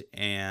friend.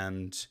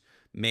 And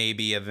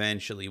maybe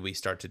eventually we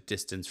start to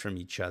distance from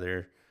each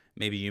other.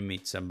 Maybe you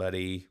meet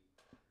somebody.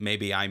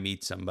 Maybe I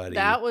meet somebody.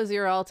 That was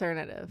your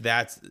alternative.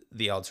 That's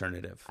the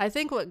alternative. I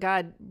think what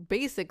God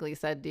basically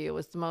said to you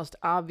was the most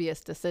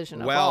obvious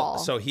decision of all. Well,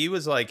 so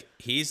he's like,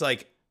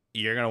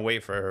 you're going to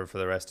wait for her for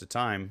the rest of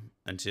time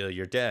until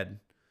you're dead.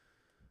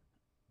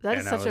 That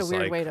is such a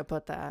weird way to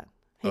put that.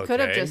 He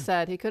could have just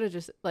said,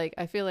 like,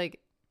 I feel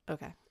like,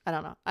 okay, I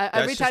don't know.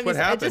 Every time you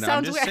say it just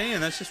sounds weird. I'm just saying,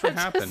 that's just what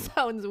happened. It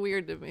sounds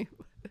weird to me.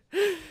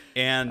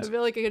 And I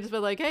feel like it could just be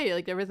like, hey,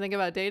 like, ever think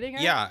about dating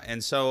her? Yeah,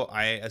 and so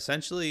I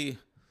essentially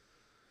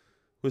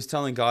was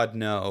telling God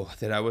no,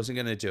 that I wasn't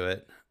going to do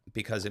it.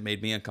 because it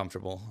made me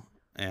uncomfortable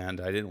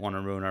and I didn't want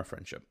to ruin our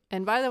friendship.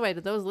 And by the way,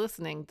 to those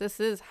listening, this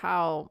is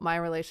how my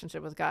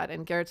relationship with God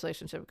and Garrett's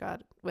relationship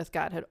with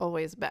God had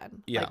always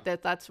been. Yeah.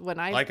 Like that's when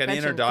I Like an inner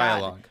mentioned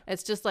dialogue. God,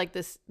 it's just like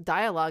this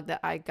dialogue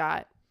that I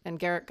got and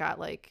Garrett got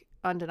like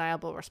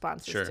undeniable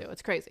responses Sure. to.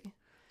 It's crazy.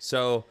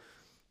 So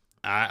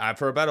I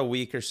for about a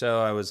week or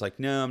so, I was like,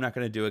 no, I'm not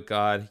going to do it,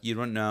 God. You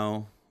don't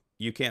know.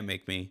 You can't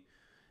make me.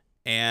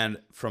 And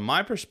from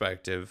my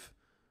perspective,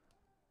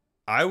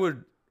 I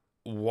would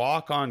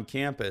walk on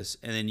campus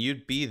and then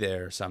you'd be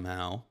there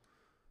somehow.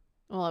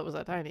 Well, it was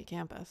a tiny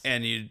campus.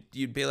 And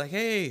you'd be like,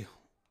 hey,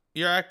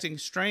 you're acting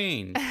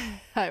strange.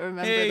 I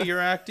remember. Hey, you're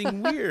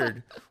acting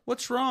weird.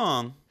 What's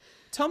wrong?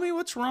 Tell me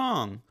what's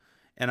wrong.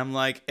 And I'm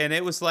like, and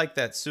it was like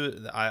that.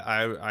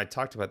 I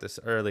talked about this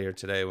earlier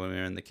today when we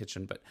were in the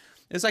kitchen, but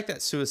it's like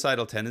that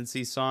suicidal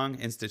tendencies song,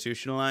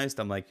 Institutionalized.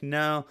 I'm like,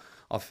 no,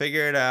 I'll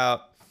figure it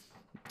out.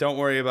 Don't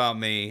worry about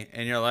me.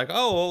 And you're like,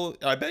 oh,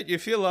 well, I bet you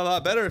feel a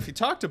lot better if you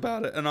talked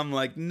about it. And I'm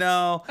like,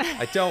 no,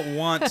 I don't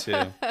want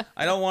to.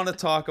 I don't want to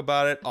talk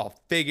about it. I'll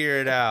figure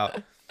it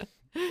out.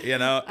 You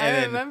know? I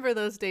And remember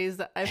those days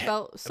that I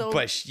felt so.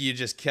 But you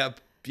just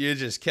kept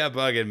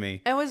bugging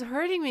me. It was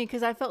hurting me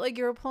because I felt like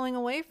you were pulling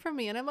away from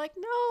me, and I'm like,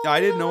 no, I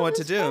didn't know don't what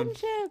lose to do.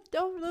 friendship.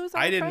 Don't lose.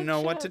 Our I didn't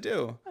know what to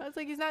friendship. do. I was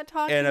like, he's not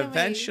talking. And to me.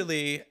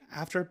 eventually,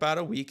 after about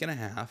a week and a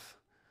half,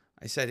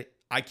 I said,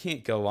 I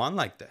can't go on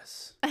like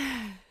this.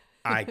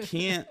 I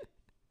can't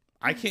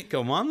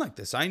go on like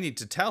this. I need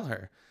to tell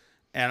her.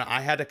 And I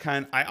had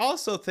to I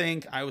also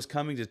think I was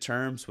coming to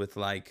terms with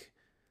like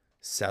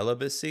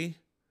celibacy,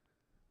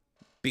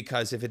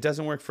 because if it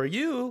doesn't work for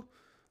you,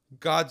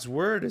 God's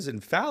word is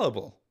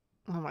infallible.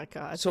 Oh my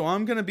God. So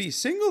I'm going to be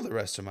single the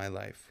rest of my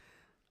life.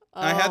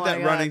 Oh I had my that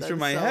God, running through that's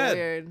my so head.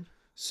 Weird.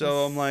 So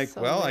That's I'm like,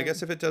 so well, I weird.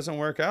 guess if it doesn't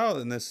work out,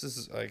 then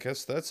I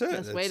guess that's it.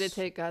 Best way to It's-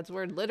 take God's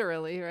word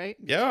literally, right?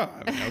 Yeah.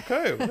 I mean,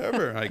 okay,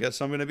 whatever. I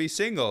guess I'm going to be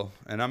single.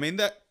 And I mean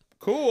that,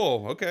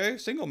 cool. Okay.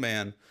 Single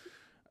man.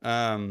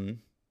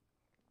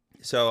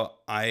 So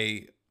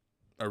I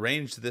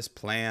arranged this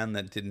plan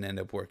that didn't end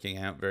up working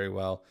out very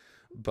well,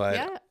 but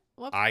Yeah.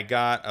 Well, I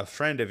got a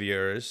friend of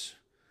yours,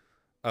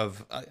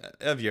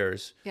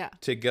 yeah.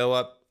 to go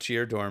up to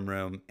your dorm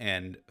room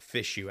and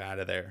fish you out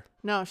of there.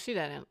 No, she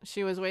didn't.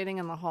 She was waiting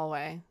in the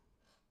hallway.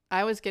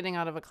 I was getting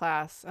out of a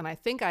class, and I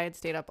think I had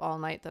stayed up all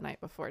night the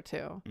night before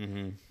too.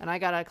 Mm-hmm. And I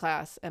got out of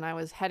class, and I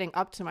was heading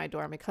up to my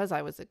dorm because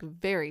I was like,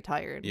 very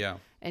tired. Yeah.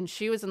 And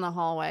she was in the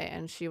hallway,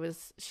 and she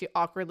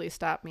awkwardly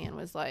stopped me and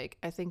was like,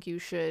 I think you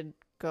should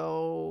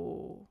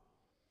go.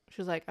 She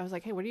was like, I was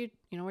like, hey, what are you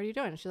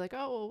doing? And she's like,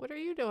 oh, well, what are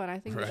you doing? I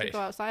think you Right. should go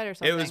outside or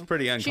something. It was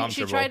pretty She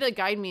uncomfortable. tried to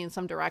guide me in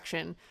some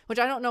direction, which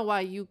I don't know why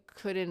you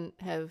couldn't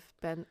have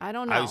been. I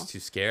don't know. I was too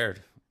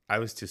scared. I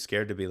was too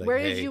scared to be like, Where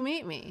hey. did you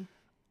meet me?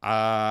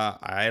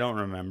 I don't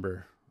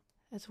remember.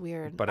 That's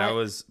weird. But I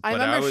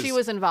remember she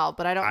was involved,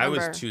 but I don't I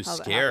remember. was too how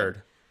that scared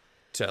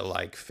happened. to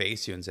like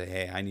face you and say,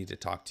 hey, I need to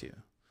talk to you.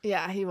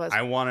 Yeah, he was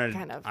I wanted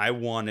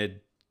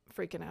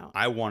freaking out.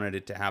 I wanted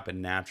it to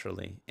happen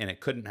naturally, and it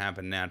couldn't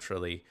happen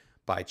naturally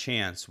by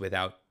chance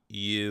without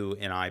you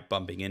and I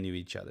bumping into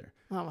each other.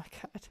 Oh my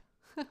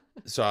God.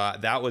 So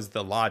that was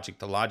the logic.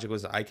 The logic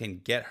was I can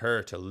get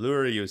her to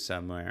lure you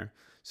somewhere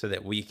so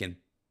that we can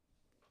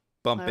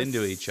bump That was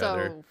into each so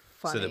other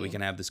so that funny. we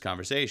can have this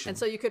conversation. And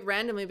so you could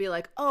randomly be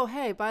like, oh,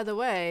 hey, by the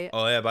way.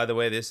 Oh, yeah, by the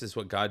way, this is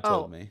what God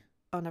told me.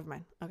 Oh, never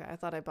mind. Okay, I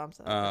thought I bumped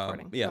the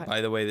recording. Go Yeah, ahead.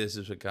 by the way, this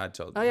is what God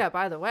told me. Oh, yeah,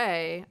 by the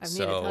way, I need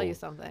to tell you So-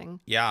 something.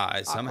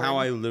 Yeah, somehow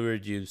I Awkward.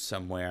 lured you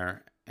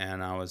somewhere,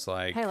 and I was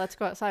like, Hey, let's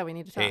go outside. We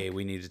need to talk. hey,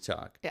 we need to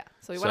talk. Yeah,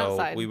 so we went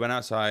outside. We went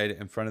outside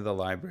in front of the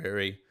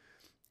library,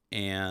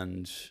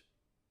 and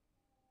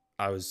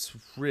I was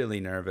really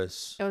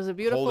nervous. It was a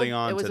beautiful. holding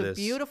on it was to a this-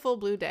 beautiful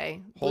blue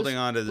day. Holding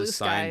on to blue this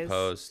skies.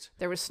 signpost,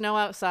 There was snow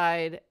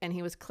outside, and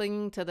he was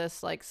clinging to this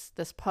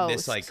this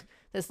post,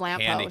 this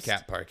lamp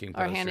handicap post, parking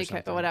or post, handicap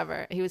something. or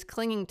whatever. He was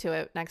clinging to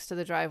it next to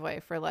the driveway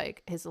for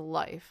like his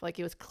life. Like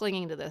he was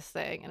clinging to this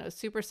thing, and it was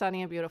super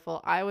sunny and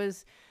beautiful. I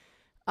was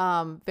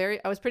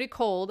pretty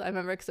cold. I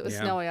remember because it was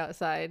Yeah. snowy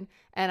outside,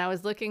 and I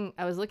was looking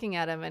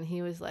at him, and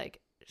he was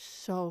like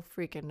so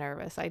freaking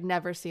nervous. I'd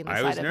never seen this I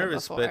side was of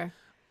nervous, him but before.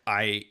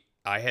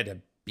 I had to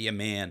be a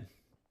man.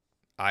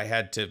 I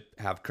had to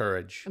have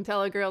courage. And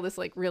tell a girl this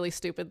like really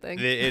stupid thing.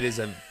 It is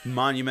a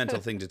monumental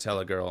thing to tell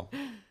a girl,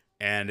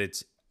 and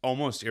it's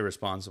almost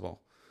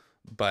irresponsible,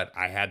 but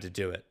I had to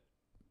do it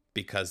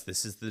because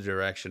this is the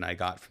direction I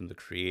got from the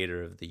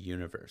creator of the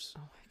universe.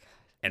 Oh my God.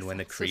 And when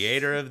the That's so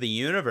creator of the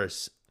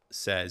universe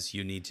says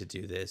you need to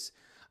do this,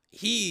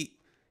 he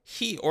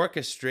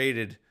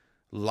orchestrated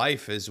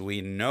life as we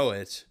know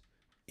it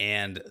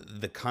and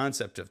the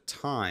concept of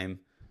time.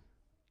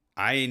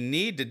 I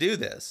need to do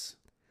this.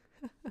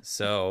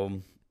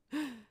 So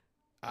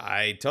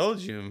I told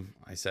you,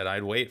 I said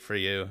I'd wait for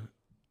you,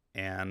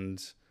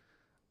 and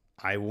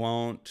I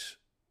won't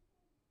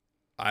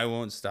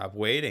stop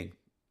waiting.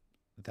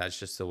 That's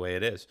just the way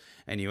it is.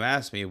 And you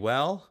asked me,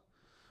 well,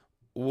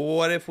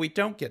 what if we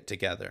don't get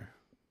together?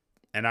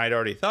 And I'd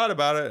already thought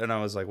about it, and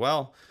I was like,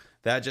 well,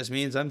 that just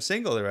means I'm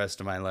single the rest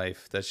of my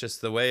life. That's just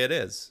the way it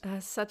is.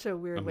 That's such a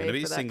weird I'm way going to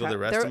be for that single the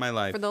rest of my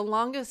life. For the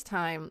longest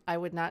time, I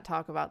would not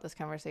talk about this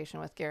conversation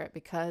with Garrett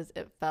because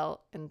it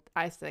felt, and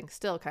I think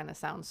still kind of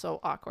sounds so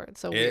awkward,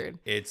 so weird.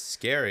 It's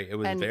scary. It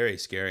was very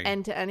scary.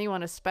 And to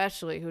anyone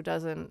especially who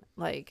doesn't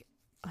like,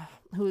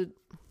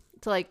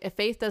 if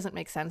faith doesn't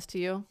make sense to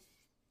you,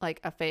 like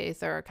a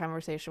faith or a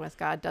conversation with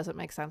God doesn't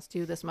make sense to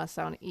you, this must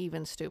sound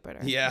even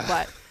stupider.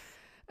 Yeah.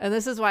 And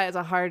this is why it's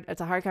a hard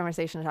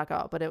conversation to talk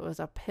about, but it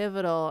was a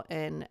pivotal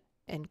and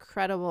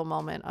incredible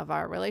moment of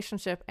our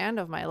relationship and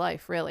of my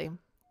life, really.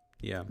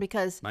 Yeah.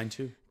 Because mine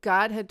too.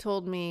 God had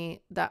told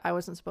me that I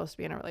wasn't supposed to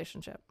be in a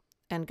relationship.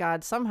 And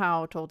God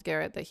somehow told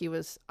Garrett that he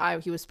was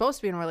supposed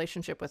to be in a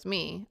relationship with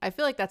me. I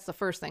feel like that's the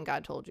first thing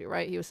God told you,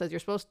 right? He said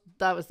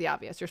that was the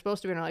obvious. You're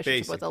supposed to be in a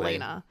relationship with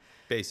Elena.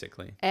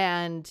 Basically.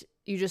 And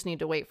you just need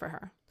to wait for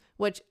her.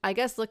 Which I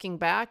guess looking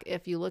back,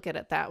 if you look at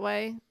it that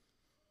way,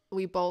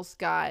 we both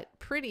got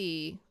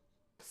pretty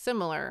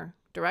similar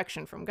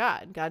direction from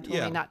God. God told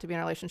me not to be in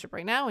a relationship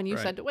right now, and you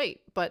said to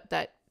wait, but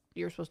that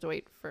you're supposed to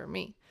wait for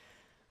me,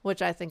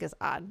 which I think is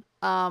odd.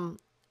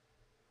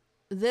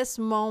 This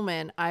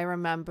moment, I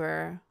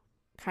remember,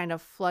 kind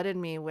of flooded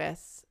me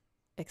with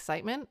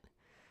excitement,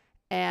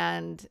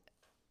 and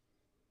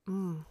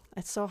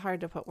it's so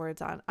hard to put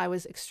words on. I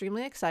was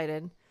extremely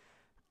excited.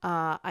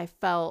 I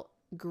felt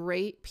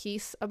great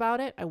peace about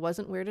it. I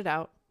wasn't weirded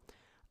out.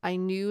 I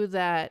knew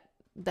that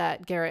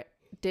Garrett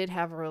did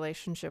have a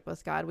relationship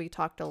with God. We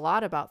talked a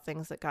lot about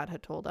things that God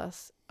had told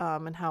us,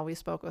 and how we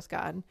spoke with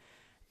God.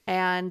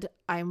 And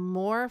I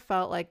more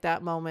felt like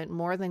that moment,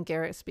 more than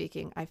Garrett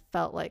speaking, I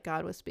felt like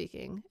God was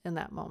speaking in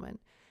that moment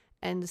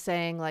and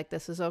saying, like,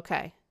 this is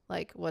okay.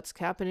 Like, what's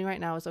happening right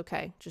now is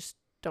okay. Just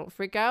don't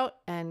freak out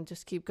and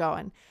just keep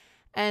going.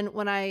 And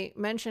when I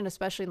mentioned,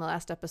 especially in the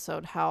last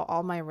episode, how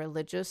all my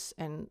religious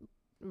and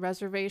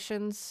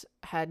reservations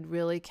had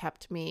really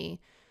kept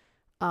me,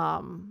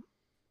 all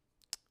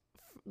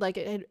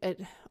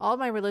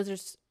my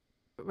religious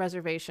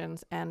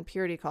reservations and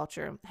purity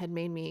culture had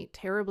made me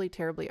terribly,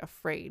 terribly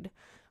afraid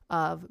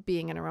of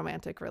being in a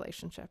romantic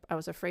relationship. I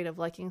was afraid of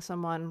liking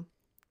someone.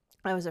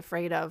 I was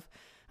afraid of,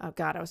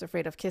 I was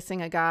afraid of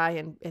kissing a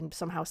guy and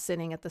somehow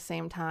sinning at the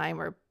same time,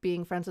 or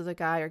being friends with a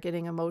guy, or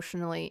getting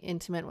emotionally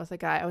intimate with a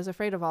guy. I was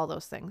afraid of all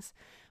those things,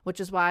 which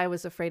is why I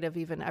was afraid of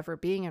even ever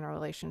being in a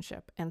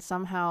relationship. And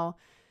somehow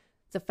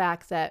the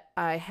fact that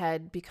I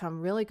had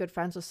become really good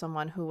friends with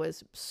someone who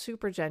was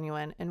super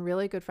genuine, and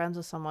really good friends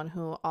with someone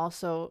who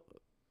also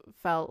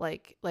felt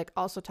like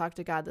also talked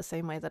to God the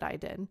same way that I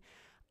did.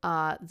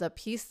 The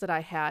peace that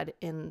I had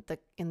in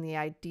the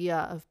idea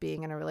of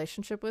being in a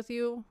relationship with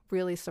you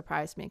really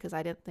surprised me, because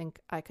I didn't think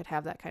I could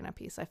have that kind of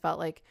peace. I felt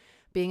like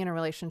being in a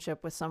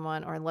relationship with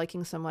someone or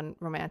liking someone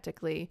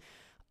romantically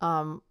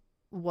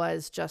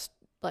was just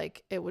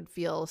like, it would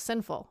feel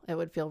sinful. It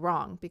would feel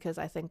wrong, because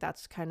I think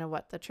that's kind of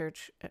what the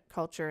church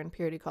culture and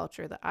purity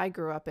culture that I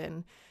grew up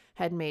in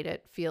had made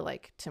it feel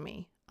like to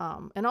me.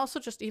 And also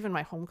just even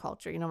my home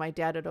culture. You know, my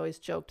dad had always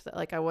joked that,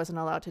 like, I wasn't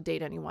allowed to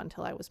date anyone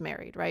till I was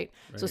married, right?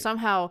 So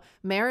somehow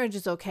marriage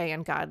is okay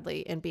and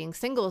godly, and being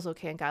single is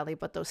okay and godly,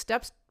 but those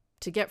steps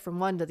to get from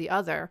one to the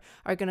other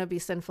are going to be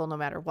sinful no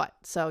matter what.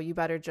 So you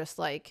better just,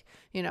 like,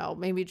 you know,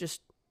 maybe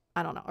just,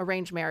 I don't know,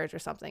 arrange marriage or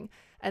something.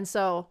 And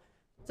so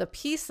the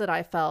peace that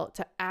I felt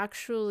to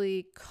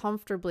actually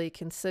comfortably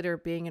consider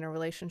being in a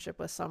relationship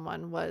with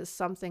someone was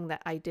something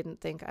that I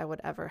didn't think I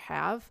would ever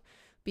have,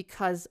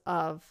 because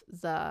of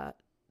the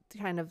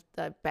kind of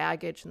the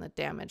baggage and the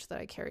damage that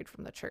I carried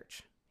from the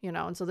church, you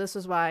know? And so this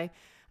is why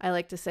I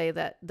like to say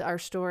that our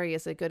story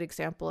is a good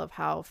example of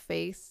how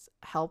faith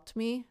helped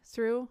me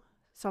through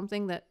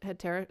something that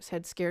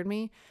had scared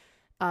me,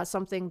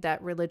 something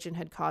that religion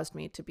had caused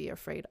me to be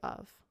afraid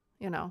of,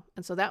 you know?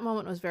 And so that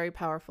moment was very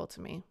powerful to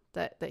me,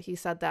 that he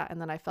said that,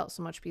 and then I felt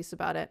so much peace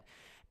about it.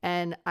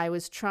 And I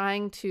was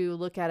trying to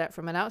look at it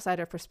from an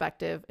outsider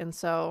perspective. And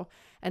so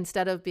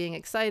instead of being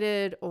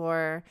excited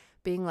or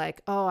being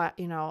like, oh,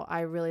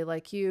 I really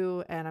like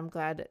you, and I'm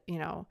glad, you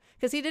know,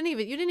 because you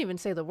didn't even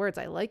say the words,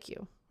 I like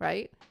you,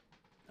 right?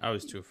 I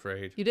was too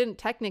afraid. You didn't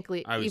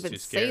technically even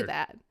say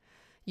that.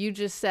 You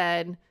just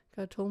said,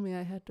 God told me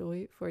I had to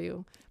wait for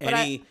you. But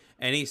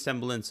any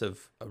semblance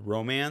of a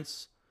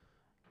romance,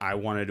 I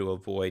wanted to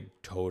avoid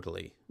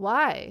totally.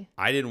 Why?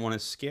 I didn't want to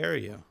scare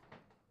you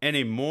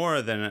any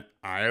more than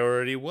I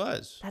already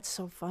was. That's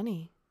so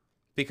funny.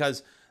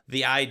 Because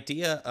the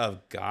idea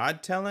of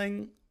God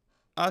telling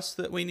us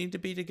that we need to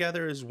be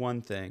together is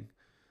one thing.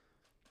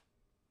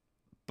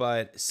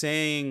 But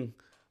saying,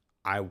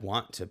 I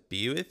want to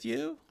be with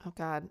you? Oh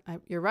God,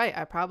 you're right.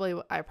 I probably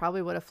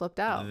would have flipped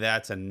out.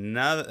 That's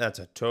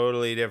a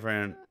totally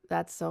different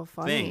That's so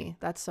funny. thing.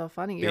 That's so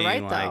funny. You're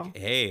Being right, like, though.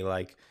 hey,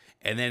 like,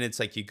 and then it's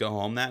like you go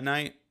home that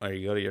night, or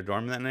you go to your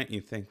dorm that night, and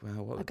you think,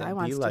 well, what would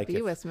that be like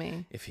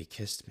if he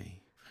kissed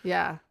me?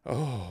 Yeah.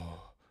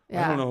 Oh,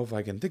 yeah. I don't know if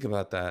I can think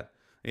about that.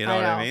 You know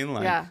what I mean?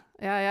 Like,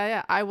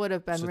 yeah. I would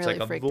have been so really it's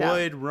like freaked out.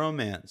 avoid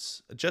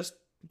romance. Just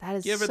That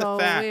is give her so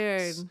the facts.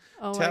 weird.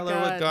 Oh Tell my her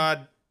God. what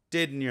God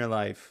did in your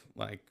life,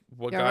 like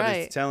what You're God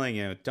right. is telling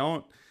you.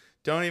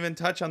 Don't even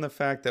touch on the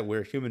fact that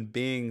we're human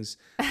beings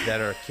that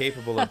are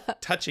capable of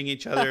touching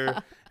each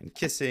other and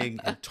kissing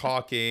and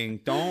talking.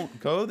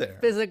 Don't go there.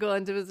 Physical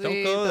intimacy,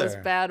 Don't go those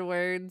there. bad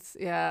words.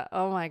 Yeah.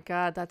 Oh my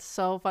God, that's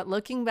so fun.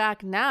 Looking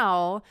back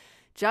now,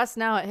 just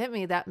now it hit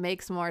me, that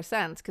makes more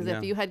sense. Because Yeah.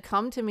 if you had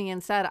come to me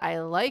and said, I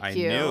like I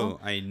you, knew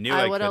I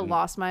I would have couldn't.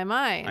 lost my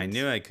mind. I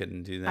knew I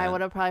couldn't do that. I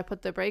would have probably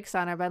put the brakes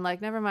on or been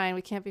like, never mind,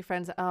 we can't be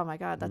friends. Oh my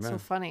God, that's so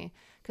Right. funny.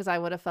 Because I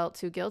would have felt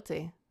too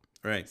guilty.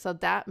 Right. So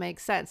that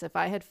makes sense. If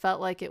I had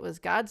felt like it was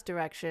God's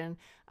direction,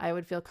 I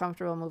would feel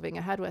comfortable moving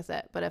ahead with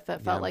it. But if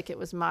it felt Yeah. like it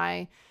was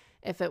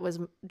if it was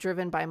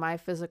driven by my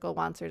physical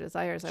wants or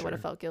desires, I would have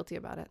Sure. felt guilty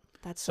about it.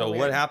 That's so So weird.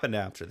 what happened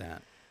after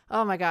that?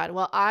 Oh my God.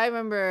 Well, I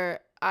remember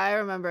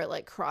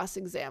like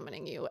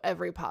cross-examining you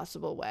every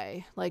possible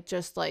way. Like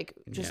just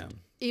Yeah.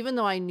 even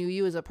though I knew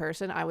you as a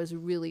person, I was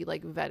really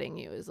like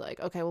vetting you as like,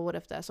 okay, well, what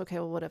if this? Okay,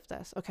 well, what if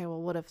this? Okay,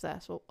 well, what if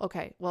this? Well,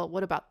 okay, well,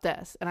 what about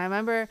this? And I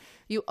remember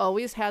you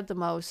always had the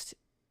most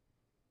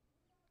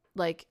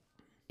like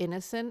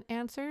innocent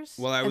answers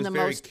Well, I was and the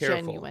very most careful.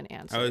 genuine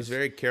answers. I was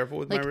very careful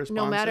with my like responses.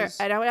 no matter,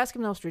 and I would ask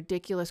him the most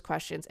ridiculous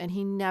questions, and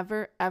he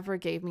never ever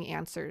gave me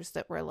answers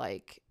that were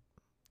like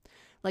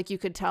you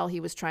could tell he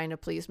was trying to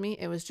please me.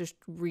 It was just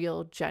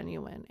real,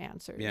 genuine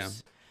answers. Yeah.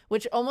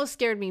 Which almost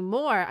scared me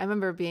more. I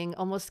remember being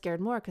almost scared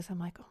more because I'm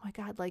like, oh my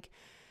God, like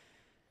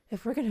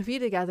if we're going to be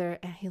together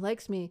and he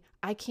likes me,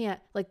 I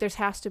can't, like, there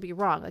has to be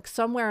wrong. Like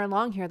somewhere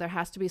along here, there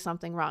has to be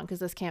something wrong because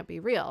this can't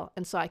be real.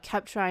 And so I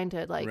kept trying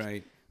to like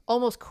Right.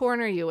 almost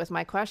corner you with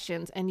my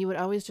questions. And you would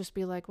always just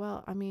be like,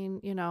 well, I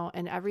mean,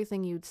 and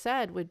everything you'd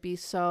said would be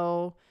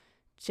so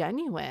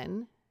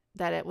genuine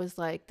that it was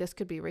like, this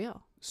could be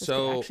real. This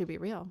could actually be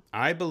real.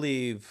 I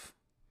believe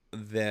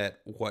that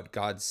what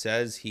God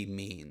says, he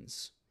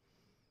means.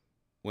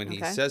 When he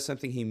Okay. says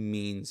something, he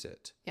means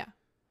it. Yeah.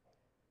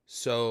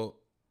 So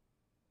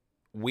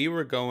we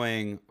were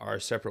going our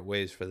separate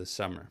ways for the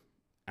summer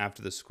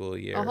after the school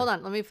year. Oh, hold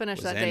on. Let me finish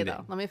was that day though.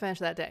 ending. Let me finish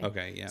that day.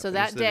 Okay, yeah. So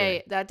finish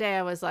that the day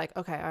I was like,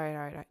 okay, all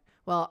right.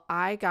 Well,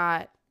 I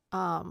got,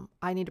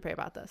 I need to pray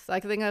about this. I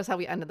think that's how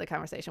we ended the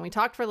conversation. We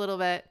talked for a little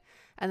bit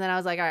and then I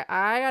was like, all right,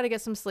 I got to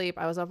get some sleep.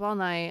 I was up all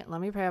night.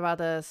 Let me pray about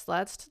this.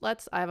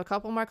 I have a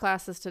couple more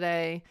classes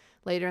today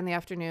later in the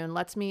afternoon.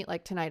 Let's meet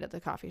like tonight at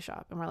the coffee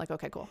shop. And we're like,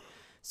 okay, cool.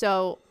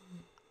 So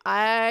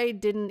I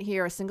didn't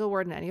hear a single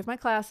word in any of my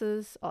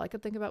classes. All I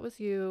could think about was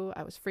you.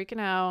 I was freaking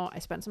out. I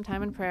spent some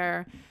time in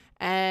prayer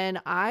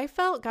and I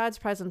felt God's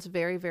presence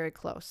very, very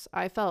close.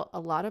 I felt a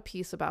lot of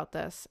peace about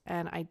this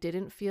and I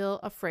didn't feel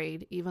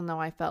afraid, even though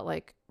I felt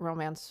like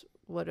romance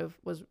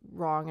was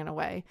wrong in a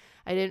way.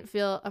 I didn't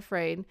feel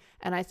afraid.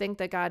 And I think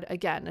that God,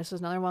 again, this was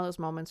another one of those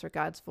moments where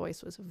God's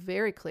voice was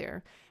very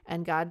clear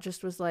and God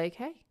just was like,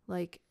 hey,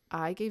 like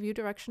I gave you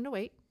direction to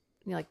wait.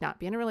 Like not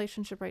be in a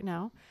relationship right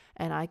now.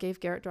 And I gave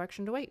Garrett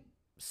direction to wait.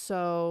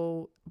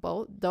 So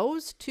both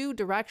those two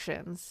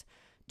directions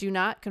do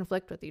not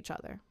conflict with each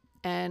other.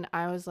 And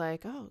I was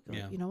like, oh,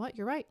 Yeah. you know what?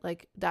 You're right.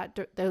 Like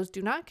those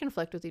do not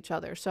conflict with each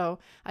other. So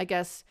I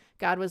guess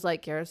God was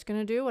like, Garrett's going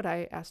to do what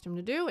I asked him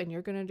to do. And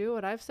you're going to do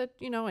what I've said,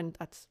 and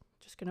that's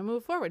just going to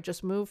move forward.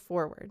 Just move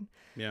forward.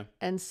 Yeah.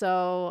 And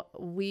so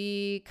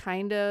we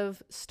kind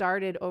of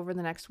started over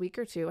the next week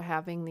or two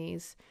having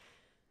these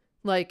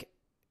like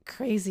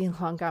crazy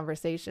long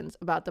conversations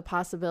about the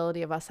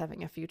possibility of us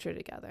having a future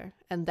together.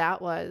 And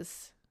that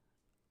was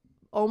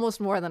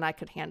almost more than I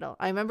could handle.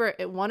 I remember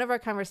at one of our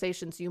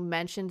conversations, you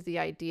mentioned the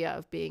idea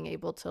of being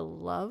able to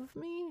love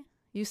me.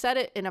 You said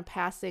it in a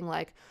passing,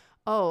 like,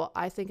 oh,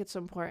 I think it's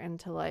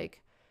important to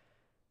like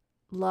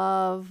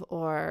love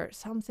or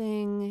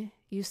something.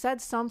 You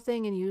said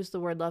something and used the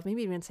word love.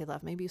 Maybe you didn't say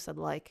love. Maybe you said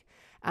like.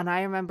 And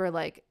I remember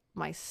like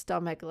my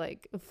stomach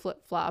like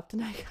flip-flopped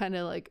and I kind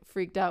of like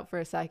freaked out for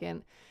a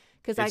second.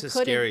 Because It's a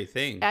scary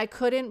thing. I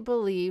couldn't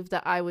believe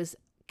that I was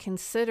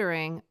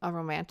considering a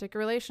romantic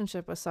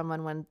relationship with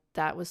someone when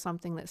that was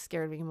something that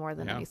scared me more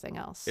than Yeah. anything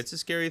else. It's a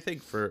scary thing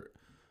for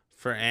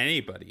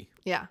anybody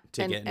yeah.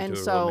 to get into a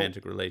so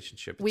romantic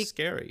relationship. It's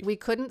scary. We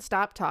couldn't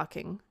stop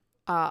talking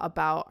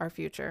about our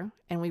future.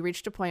 And we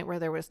reached a point where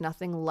there was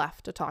nothing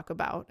left to talk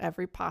about.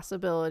 Every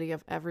possibility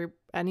of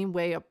any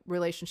way a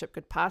relationship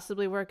could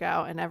possibly work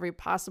out and every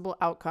possible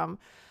outcome.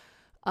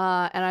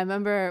 And I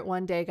remember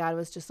one day God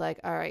was just like,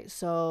 all right,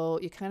 so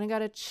you kind of got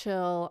to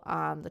chill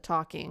on the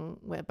talking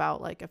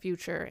about like a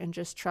future and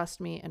just trust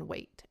me and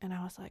wait. And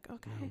I was like,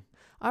 okay,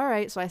 all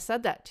right. So I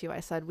said that to you. I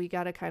said, we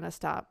got to kind of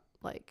stop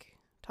like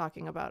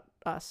talking about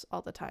us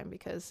all the time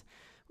because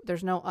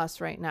there's no us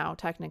right now,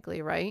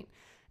 technically. Right.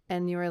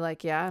 And you were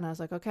like, yeah. And I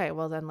was like, okay,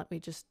 well then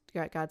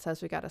God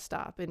says we got to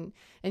stop. And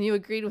you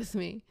agreed with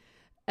me.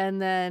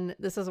 And then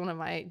this is do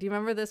you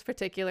remember this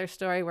particular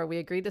story where we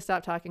agreed to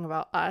stop talking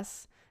about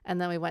us? And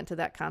then we went to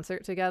that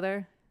concert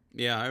together.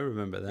 Yeah, I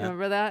remember that.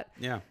 Remember that?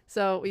 Yeah.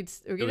 So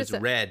It was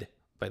red,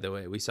 by the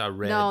way. We saw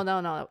Red. No.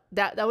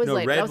 That was No,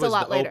 later. Red That was a was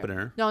lot the later.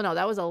 opener. No,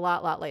 that was a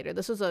lot later.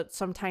 This was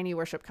some tiny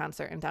worship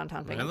concert in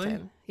downtown Really?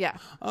 Binghamton. Yeah.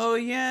 Oh,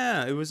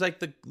 yeah. It was like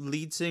the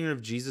lead singer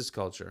of Jesus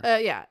Culture.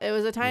 Yeah. It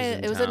was in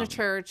it was in a town.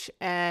 church,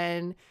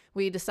 and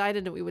we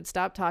decided that we would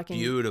stop talking.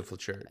 Beautiful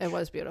church. It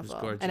was beautiful.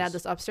 gorgeous. And had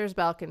this upstairs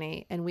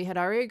balcony, and we had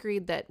already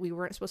agreed that we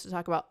weren't supposed to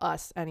talk about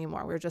us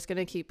anymore. We were just going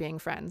to keep being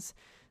friends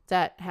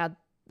that had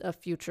a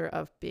future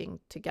of being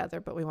together,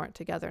 but we weren't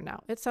together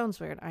now. It sounds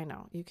weird. I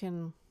know. You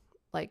can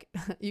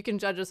you can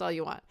judge us all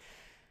you want.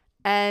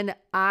 And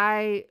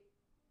I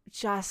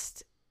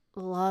just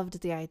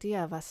loved the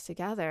idea of us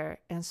together.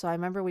 And so I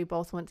remember we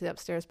both went to the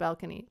upstairs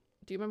balcony.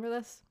 Do you remember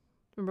this?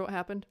 Remember what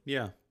happened?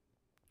 Yeah.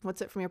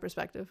 What's it from your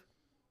perspective?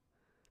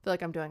 I feel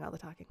like I'm doing all the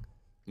talking.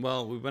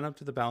 Well, we went up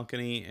to the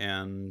balcony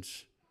and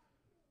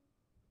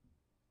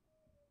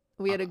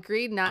We had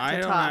agreed not I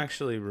to don't talk.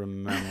 actually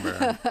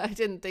remember. I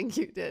didn't think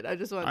you did. I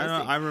just wanted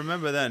to see. I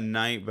remember that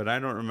night, but I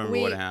don't remember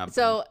what happened.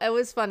 So it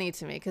was funny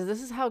to me because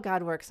this is how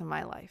God works in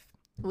my life.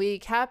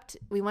 We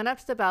went up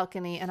to the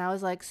balcony, and I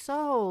was like,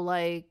 so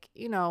like,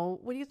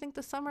 what do you think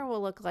the summer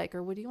will look like?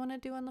 Or what do you want to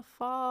do in the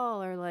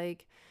fall? Or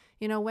like,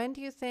 when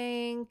do you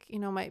think,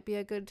 might be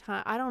a good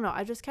time? I don't know.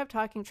 I just kept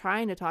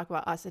trying to talk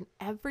about us. And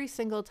every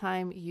single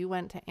time you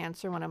went to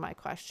answer one of my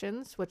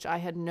questions, which I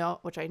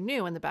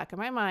knew in the back of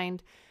my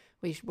mind,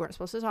 we weren't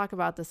supposed to talk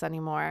about this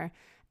anymore.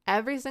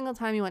 Every single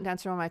time you went to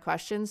answer one of my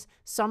questions,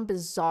 some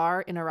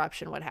bizarre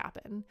interruption would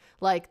happen.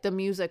 Like the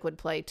music would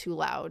play too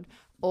loud,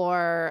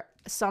 or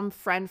some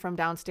friend from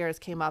downstairs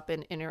came up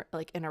and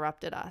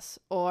interrupted us,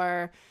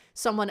 or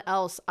someone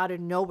else out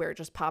of nowhere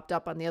just popped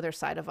up on the other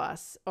side of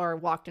us or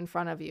walked in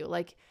front of you.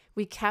 Like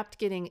we kept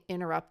getting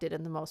interrupted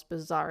in the most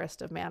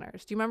bizarrest of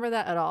manners. Do you remember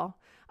that at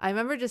all? I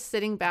remember just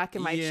sitting back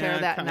in my chair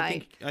that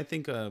night. I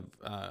think a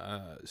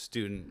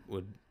student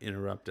would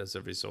interrupt us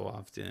every so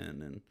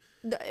often, and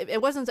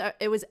it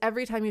was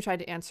every time you tried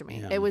to answer me.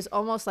 Yeah. It was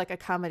almost like a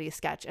comedy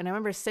sketch. And I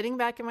remember sitting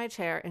back in my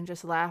chair and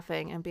just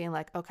laughing and being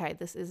like, okay,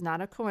 this is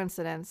not a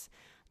coincidence.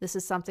 This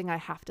is something I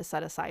have to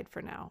set aside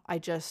for now. I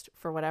just,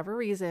 for whatever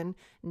reason,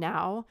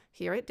 now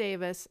here at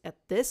Davis, at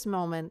this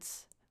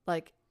moment,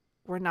 like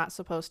we're not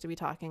supposed to be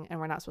talking and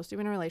we're not supposed to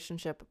be in a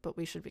relationship, but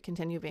we should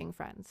continue being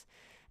friends.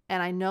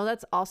 And I know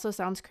that also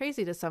sounds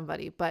crazy to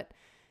somebody, but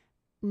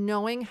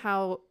knowing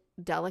how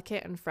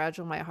delicate and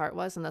fragile my heart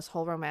was in this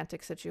whole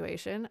romantic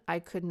situation, I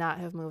could not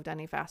have moved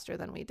any faster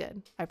than we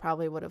did. I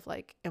probably would have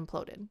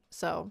imploded.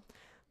 So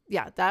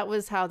yeah, that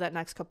was how that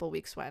next couple of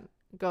weeks went.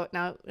 Go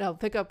now,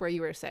 pick up where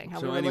you were saying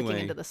how we were looking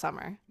into the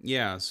summer.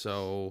 Yeah.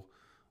 So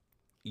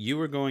you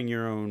were going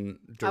your own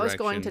direction. I was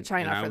going to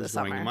China for the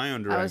summer. I was going in my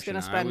own direction. I was going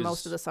to spend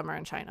most of the summer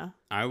in China.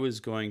 I was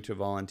going to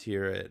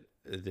volunteer at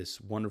this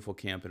wonderful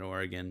camp in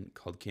Oregon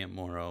called Camp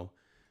Moro.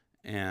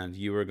 And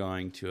you were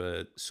going to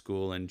a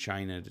school in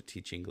China to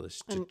teach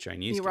English to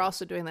Chinese. You were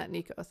also doing that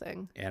Nico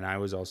thing. And I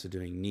was also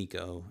doing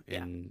Nico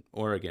in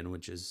Oregon,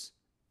 which is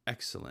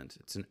excellent.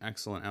 It's an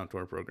excellent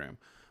outdoor program.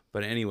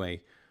 But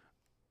anyway,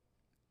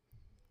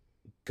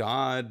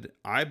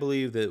 I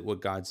believe that what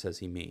God says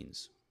he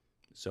means.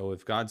 So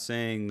if God's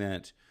saying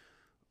that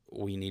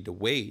we need to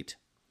wait,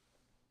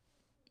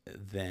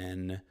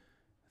 then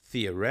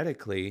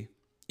theoretically,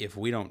 if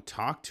we don't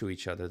talk to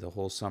each other the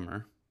whole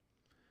summer,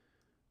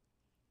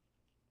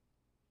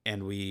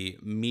 and we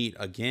meet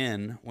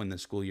again when the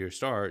school year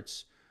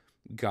starts,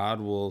 God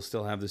will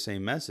still have the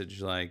same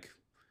message, like,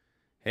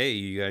 hey,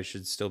 you guys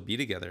should still be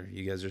together.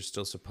 You guys are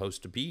still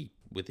supposed to be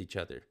with each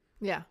other.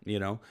 Yeah.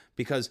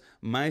 Because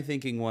my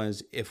thinking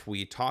was, if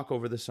we talk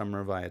over the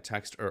summer via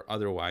text or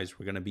otherwise,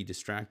 we're going to be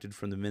distracted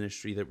from the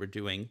ministry that we're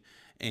doing.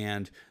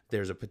 And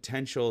there's a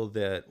potential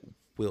that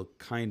we'll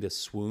kind of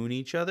swoon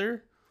each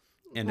other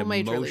and we'll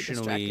majorly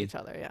distract each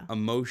other,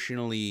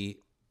 emotionally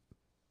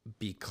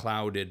be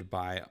clouded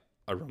by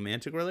a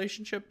romantic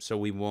relationship, so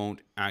we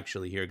won't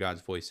actually hear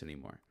God's voice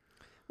anymore.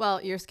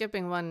 Well, you're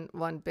skipping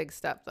one big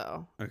step,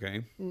 though.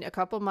 Okay. A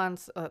couple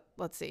months,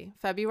 let's see.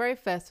 February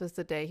 5th was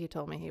the day he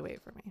told me he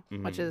waited for me,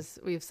 which is,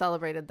 we've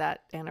celebrated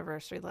that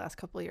anniversary the last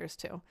couple of years,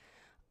 too.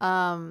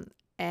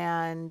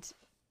 And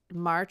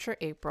March or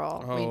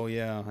April.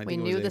 We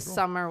knew the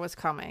summer was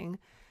coming.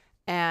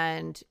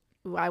 And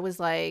I was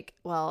like,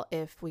 well,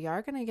 if we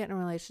are going to get in a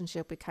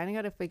relationship, we kind of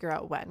got to figure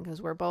out when,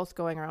 because we're both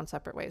going our own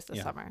separate ways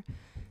this summer.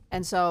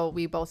 And so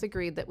we both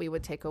agreed that we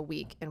would take a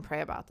week and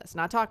pray about this.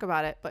 Not talk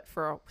about it, but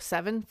for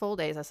 7 full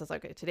days, I was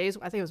like, okay,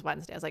 I think it was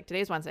Wednesday. I was like,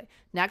 today's Wednesday.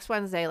 Next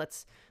Wednesday,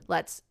 let's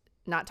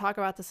not talk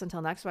about this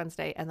until next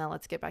Wednesday, and then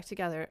let's get back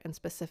together and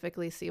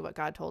specifically see what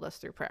God told us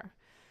through prayer.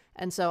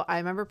 And so I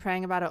remember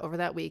praying about it over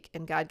that week,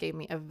 and God gave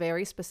me a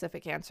very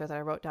specific answer that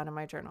I wrote down in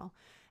my journal.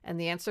 And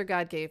the answer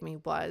God gave me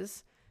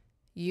was,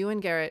 you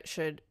and Garrett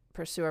should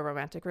pursue a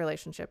romantic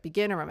relationship,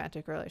 begin a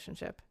romantic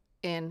relationship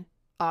in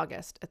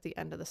August at the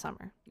end of the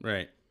summer.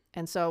 Right.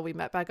 And so we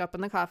met back up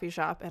in the coffee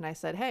shop, and I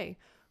said, hey,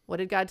 what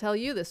did God tell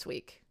you this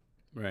week?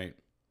 Right.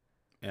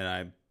 And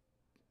I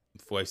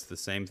voiced the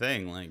same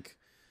thing. Like,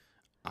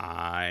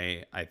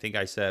 I think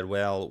I said,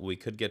 well, we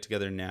could get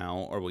together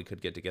now or we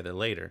could get together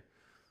later.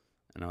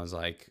 And I was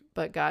like,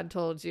 But God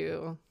told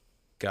you.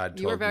 God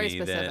You were told very me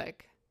that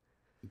specific.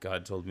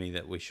 God told me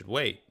that we should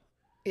wait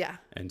Yeah.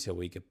 until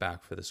we get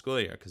back for the school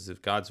year. Because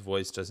if God's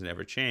voice doesn't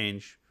ever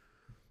change,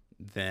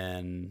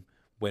 then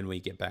when we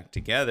get back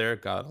together,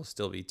 God will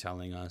still be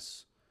telling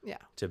us Yeah.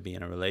 to be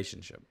in a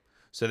relationship.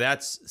 So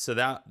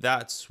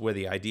that's where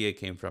the idea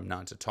came from,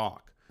 not to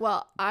talk.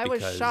 Well, I was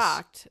Because-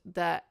 shocked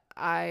that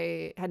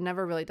I had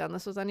never really done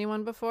this with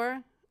anyone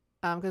before.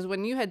 Because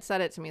when you had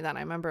said it to me then,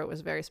 I remember it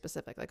was very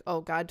specific. Like,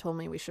 oh, God told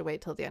me we should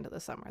wait till the end of the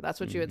summer. That's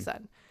what you had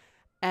said.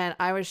 And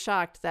I was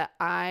shocked that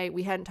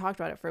we hadn't talked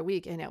about it for a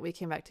week, and yet we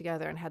came back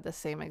together and had the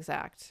same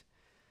exact,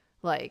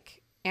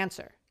 like,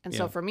 answer. And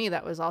so Yeah. for me,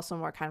 that was also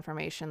more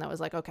confirmation that was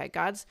like, okay,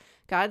 God's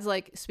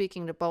like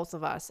speaking to both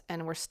of us,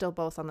 and we're still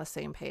both on the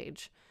same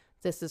page.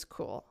 This is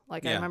cool.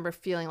 Like, I Yeah. remember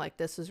feeling like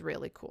this is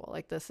really cool.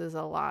 Like, this is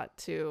a lot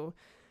to,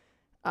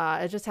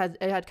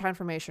 it had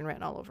confirmation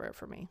written all over it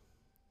for me.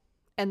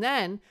 And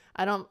then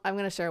I'm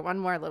going to share one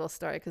more little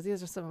story because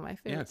these are some of my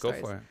favorite Yeah, go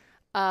stories. for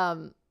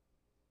it.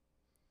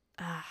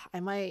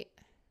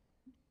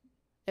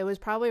 It was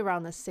probably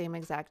around the same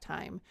exact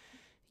time.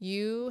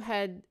 You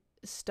had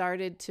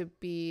started to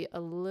be a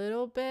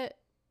little bit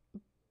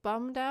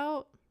bummed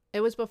out.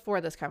 It was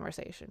before this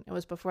conversation. It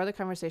was before the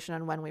conversation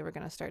on when we were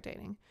going to start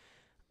dating.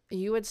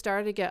 You had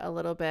started to get a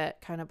little bit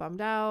kind of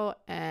bummed out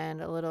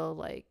and a little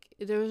like,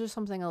 there was just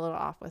something a little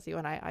off with you.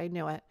 And I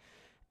knew it.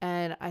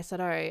 And I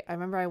said, all right, I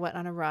remember I went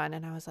on a run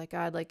and I was like,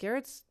 God, like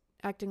Garrett's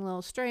acting a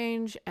little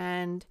strange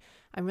and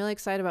I'm really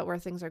excited about where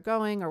things are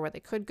going or where they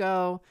could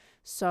go.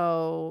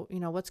 So,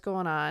 what's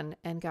going on?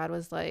 And God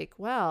was like,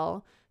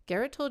 well,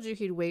 Garrett told you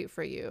he'd wait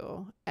for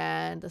you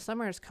and the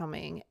summer is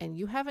coming and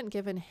you haven't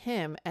given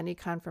him any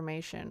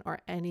confirmation or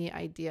any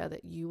idea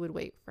that you would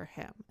wait for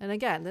him. And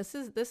again, this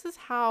is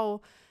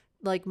how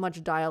like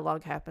much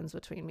dialogue happens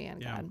between me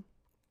and God.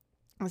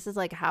 This is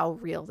like how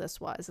real this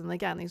was. And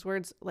again, these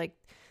words, like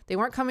they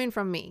weren't coming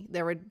from me.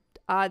 They were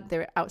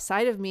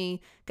outside of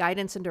me,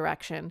 guidance and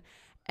direction.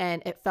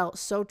 And it felt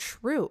so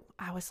true.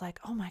 I was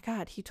like, oh my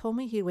God, he told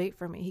me he'd wait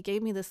for me. He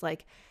gave me this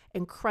like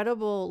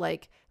incredible,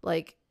 like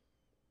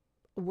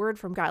word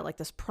from God, like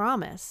this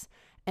promise.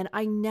 And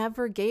I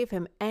never gave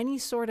him any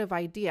sort of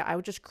idea. I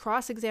would just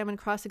cross-examine.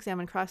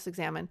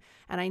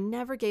 And I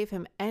never gave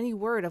him any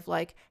word of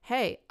like,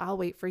 hey, I'll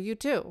wait for you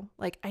too.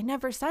 Like I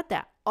never said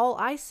that. All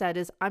I said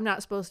is I'm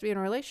not supposed to be in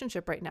a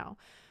relationship right now.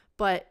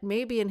 But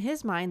maybe in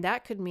his mind,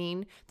 that could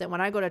mean that when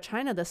I go to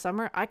China this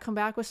summer, I come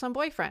back with some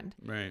boyfriend.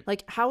 Right.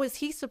 Like, how is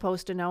he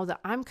supposed to know that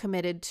I'm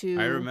committed to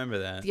I remember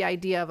that. the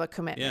idea of a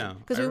commitment? Yeah,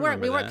 Because I we weren't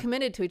remember that.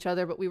 committed to each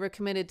other, but we were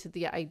committed to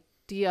the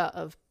idea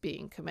of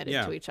being committed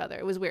Yeah. to each other.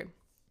 It was weird.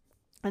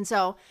 And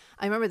so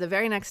I remember the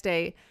very next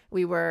day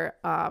we were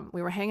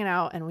hanging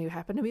out and we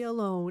happened to be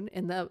alone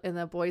in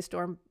the boys'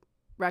 dorm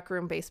rec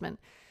room basement.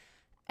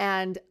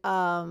 And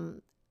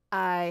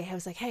I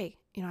was like, hey,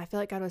 I feel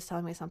like God was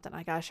telling me something.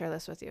 I got to share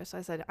this with you. So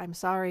I said, I'm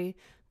sorry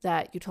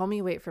that you told me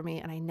to wait for me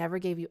and I never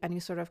gave you any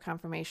sort of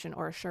confirmation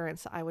or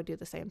assurance that I would do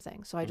the same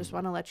thing. So I just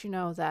want to let you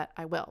know that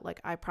I will. Like,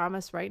 I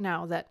promise right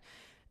now that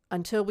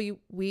until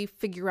we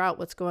figure out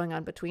what's going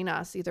on between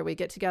us, either we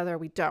get together or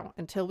we don't,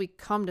 until we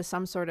come to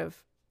some sort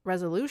of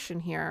resolution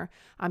here,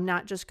 I'm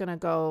not just going to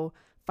go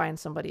find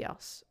somebody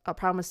else. I'll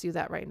promise you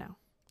that right now.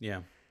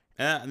 Yeah.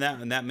 And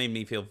that made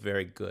me feel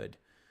very good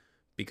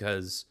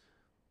because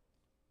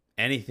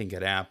anything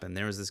could happen.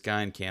 There was this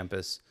guy on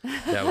campus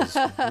that was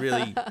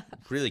really,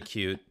 really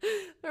cute.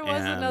 There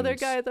was another And-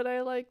 guy that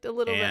I liked a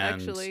little bit,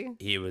 And actually.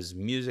 he was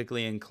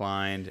musically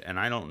inclined, and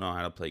I don't know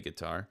how to play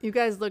guitar. You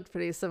guys looked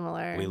pretty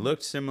similar. We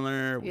looked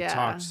similar. We Yeah.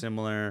 talked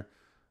similar.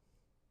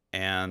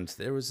 And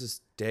there was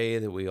this day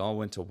that we all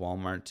went to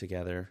Walmart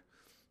together.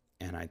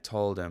 And I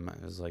told him,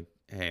 I was like,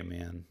 hey,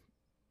 man,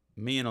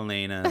 me and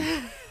Elena,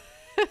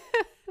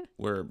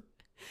 we're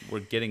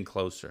getting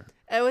closer.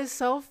 It was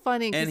so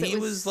funny. 'cause And it he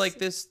was like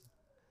this.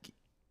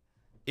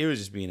 It was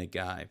just being a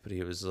guy, but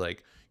he was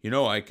like,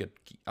 I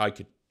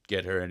could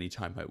get her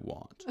anytime I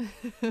want.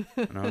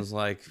 And I was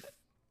like,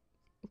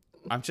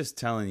 I'm just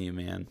telling you,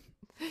 man.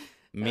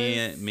 Me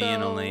and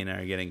so- Elena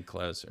are getting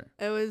closer.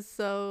 It was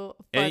so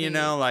funny.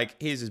 And like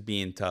he's just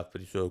being tough,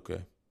 but he's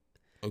okay.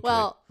 Okay.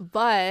 Well,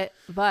 but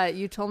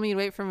you told me you'd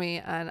wait for me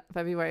on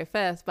February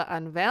 5th, but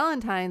on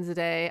Valentine's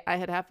Day, I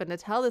had happened to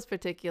tell this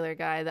particular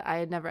guy that I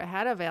had never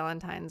had a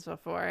Valentine's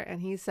before, and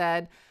he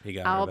said, he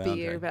got her I'll a be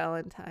your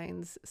Valentine.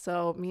 Valentine's.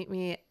 So meet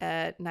me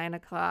at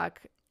 9:00,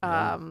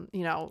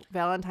 Yeah.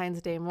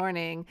 Valentine's Day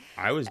morning.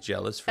 I was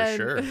jealous for And-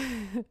 sure.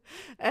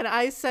 And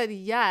I said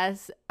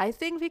yes. I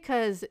think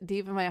because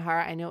deep in my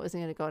heart, I knew it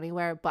wasn't going to go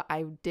anywhere, but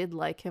I did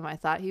like him. I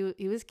thought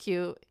he was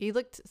cute. He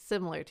looked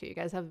similar to you. You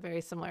guys have very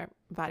similar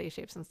body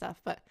shapes and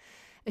stuff, but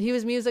he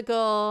was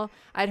musical.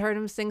 I'd heard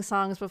him sing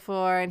songs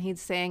before, and he'd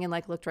sang and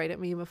like looked right at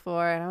me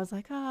before. And I was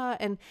like,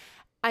 and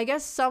I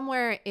guess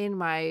somewhere in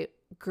my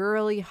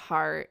girly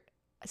heart,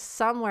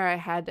 somewhere I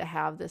had to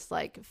have this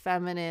like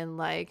feminine,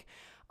 like,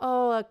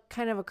 a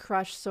kind of a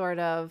crush sort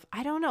of,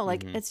 I don't know,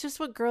 like it's just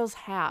what girls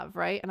have,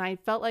 right? And I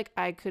felt like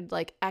I could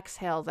like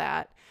exhale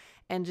that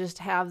and just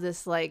have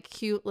this like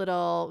cute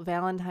little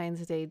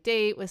Valentine's Day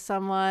date with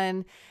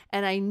someone.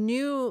 And I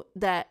knew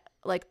that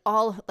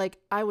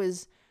I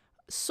was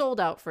sold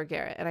out for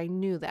Garrett, and I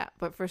knew that.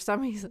 But for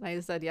some reason, I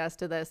said yes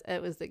to this.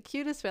 It was the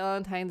cutest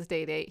Valentine's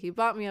Day date. He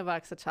bought me a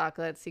box of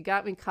chocolates. He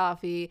got me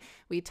coffee.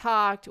 We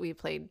talked. We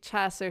played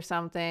chess or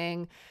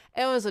something.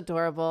 It was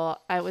adorable.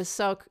 It was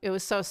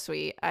so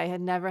sweet. I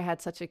had never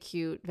had such a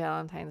cute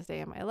Valentine's Day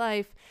in my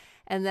life.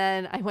 And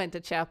then I went to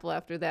chapel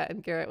after that,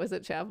 and Garrett was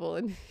at chapel,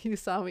 and you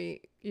saw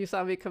me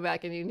come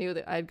back, and you knew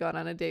that I'd gone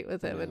on a date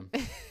with him,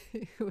 and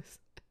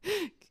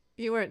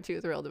you weren't too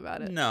thrilled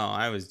about it. No,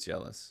 I was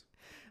jealous.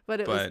 But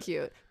it was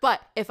cute.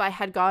 But if I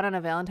had gone on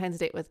a Valentine's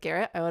date with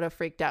Garrett, I would have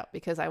freaked out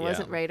because I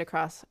wasn't ready to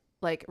cross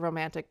like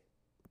romantic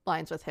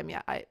lines with him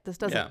yet. This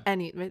doesn't make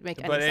any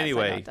sense.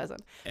 Anyway, I know it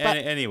doesn't. But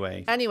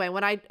anyway,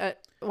 when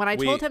I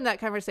told him that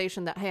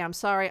conversation that, hey, I'm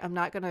sorry, I'm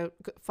not gonna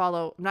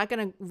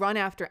run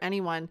after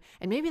anyone,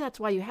 and maybe that's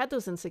why you had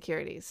those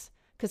insecurities,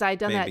 because I had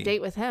done that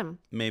date with him.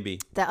 Maybe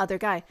that other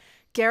guy.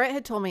 Garrett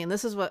had told me, and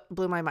this is what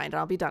blew my mind, and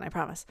I'll be done, I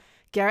promise.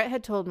 Garrett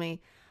had told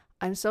me,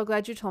 I'm so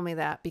glad you told me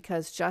that,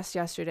 because just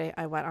yesterday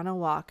I went on a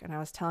walk and I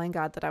was telling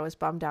God that I was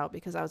bummed out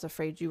because I was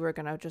afraid you were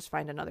going to just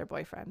find another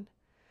boyfriend.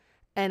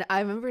 And I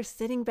remember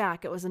sitting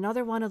back. It was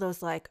another one of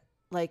those like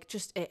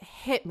just, it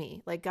hit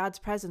me. Like God's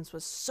presence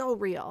was so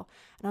real.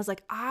 And I was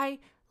like, I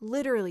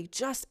literally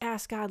just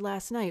asked God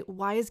last night,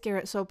 why is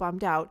Garrett so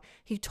bummed out?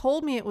 He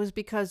told me it was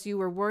because you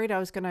were worried I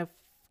was going to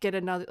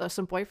get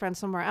some boyfriend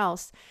somewhere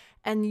else.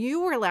 And you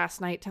were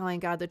last night telling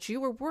God that you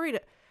were worried.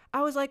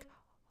 I was like,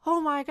 oh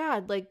my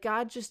God, like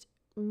God just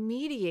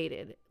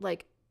mediated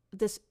like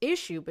this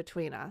issue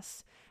between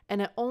us,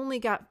 and it only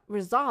got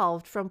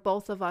resolved from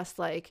both of us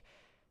like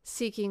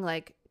seeking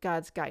like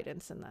God's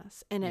guidance in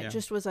this. And it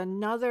just was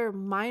another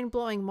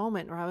mind-blowing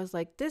moment where I was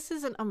like, this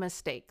isn't a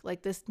mistake.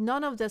 Like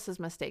none of this is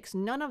mistakes.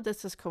 None of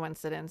this is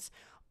coincidence.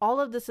 All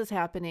of this is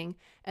happening,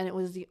 and it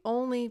was the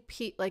only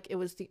it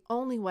was the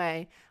only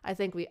way I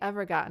think we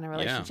ever got in a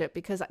relationship,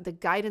 because the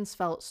guidance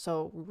felt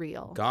so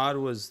real. God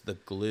was the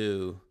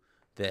glue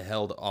that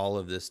held all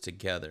of this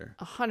together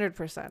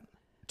 100%,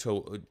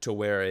 to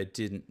where it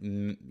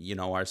didn't,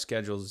 our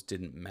schedules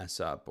didn't mess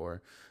up,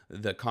 or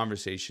the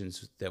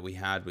conversations that we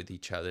had with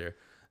each other,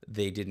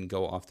 they didn't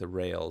go off the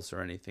rails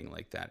or anything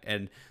like that.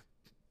 And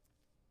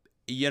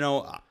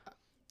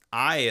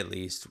I at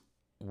least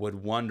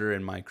would wonder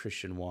in my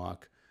Christian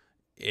walk,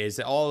 is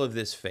all of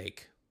this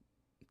fake?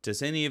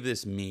 Does any of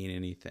this mean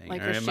anything?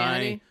 Like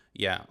Christianity?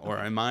 Or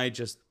am I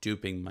just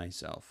duping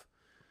myself?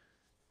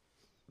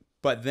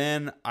 But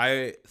then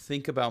I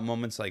think about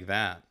moments like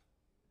that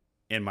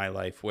in my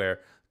life where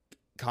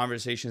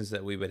conversations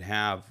that we would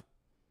have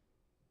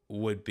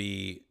would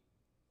be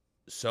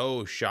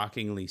so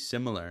shockingly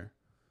similar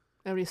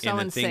in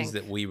the things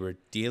that we were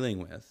dealing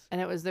with.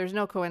 And there's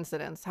no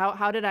coincidence.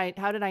 How did I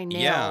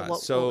nail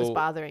what was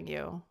bothering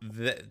you?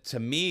 To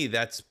me,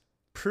 that's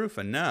proof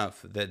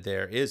enough that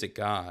there is a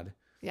God.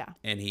 Yeah.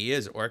 And he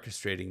is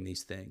orchestrating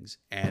these things.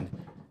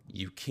 And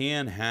you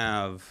can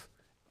have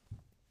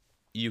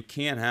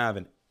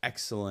an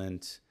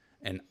excellent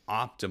and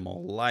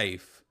optimal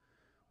life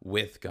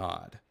with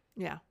God.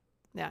 Yeah.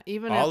 Yeah.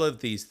 Even all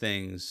of these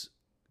things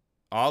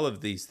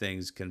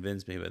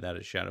convince me without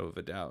a shadow of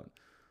a doubt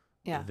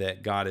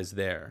that God is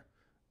there.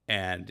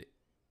 And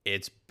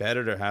it's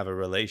better to have a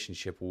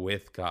relationship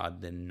with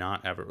God than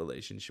not have a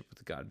relationship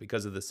with God,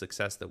 because of the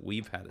success that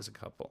we've had as a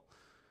couple.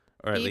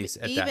 Or at least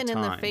at that time. Even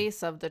in the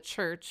face of the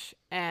church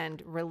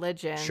and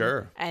religion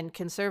and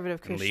conservative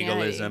Christianity.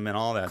 Legalism and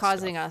all that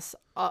causing stuff.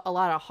 us a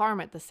lot of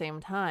harm at the same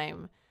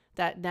time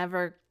that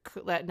never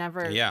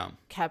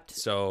kept.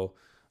 So,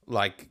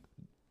 like,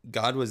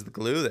 God was the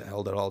glue that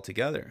held it all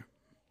together.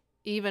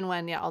 Even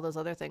when, all those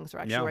other things were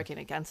actually working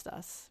against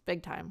us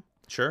big time.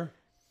 Sure.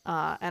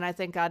 And I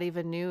think God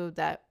even knew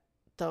that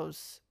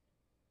those,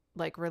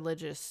 like,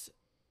 religious,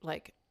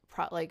 like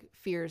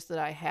fears that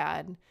I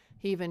had,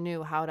 he even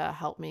knew how to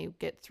help me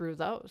get through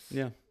those.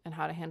 Yeah. And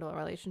how to handle a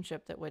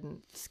relationship that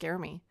wouldn't scare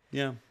me.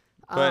 Yeah.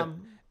 But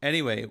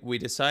anyway, we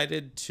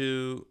decided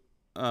to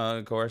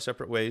go our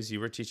separate ways. You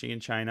were teaching in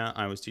China.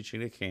 I was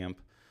teaching at camp.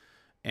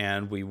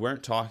 And we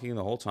weren't talking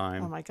the whole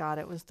time. Oh, my God.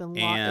 It was it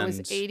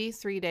was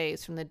 83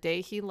 days from the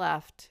day he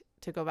left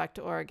to go back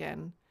to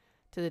Oregon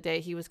to the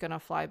day he was going to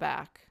fly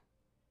back.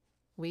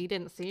 We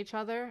didn't see each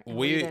other.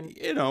 We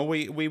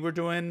were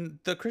doing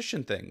the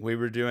Christian thing. We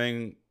were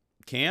doing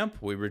camp.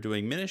 We were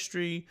doing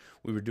ministry.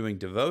 We were doing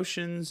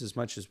devotions as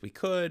much as we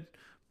could,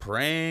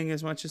 praying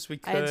as much as we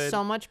could. I had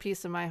so much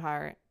peace in my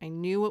heart. I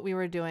knew what we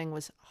were doing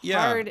was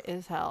hard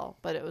as hell,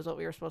 but it was what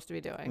we were supposed to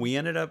be doing. We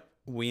ended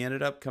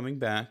up coming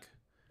back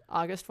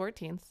August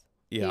 14th.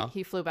 Yeah.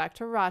 He flew back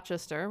to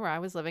Rochester, where I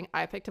was living.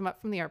 I picked him up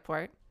from the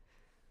airport.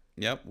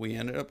 Yep. We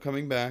ended up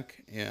coming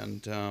back,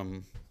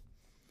 and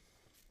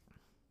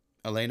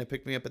Elena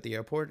picked me up at the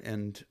airport,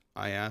 and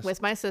I asked...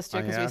 With my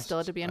sister, because we still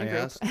had to be in a group.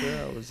 I asked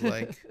her, I was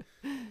like,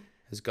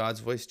 has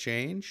God's voice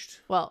changed?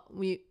 Well,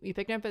 I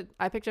picked him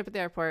up at the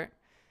airport.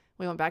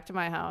 We went back to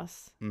my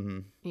house. Mm-hmm.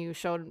 You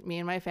showed me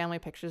and my family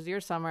pictures of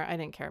your summer. I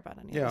didn't care about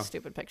any of Yeah. those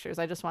stupid pictures.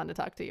 I just wanted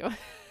to talk to you.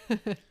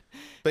 But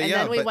And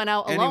yeah, then we but went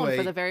out alone for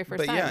anyway- the very first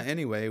but time. yeah,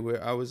 anyway,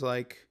 I was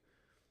like,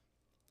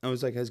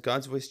 has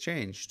God's voice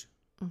changed?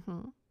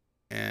 Mm-hmm.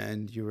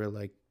 And you were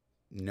like,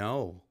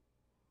 no,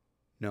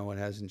 it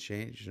hasn't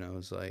changed. And I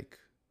was like,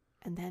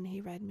 And then he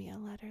read me a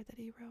letter that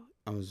he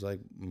wrote.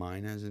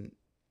 mine hasn't.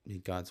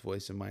 God's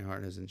voice in my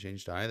heart hasn't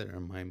changed either,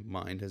 and my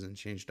mind hasn't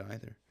changed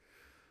either.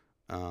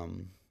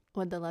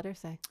 What'd the letter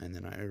say? And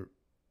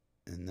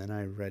then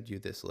I read you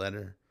this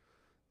letter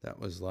that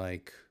was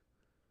like,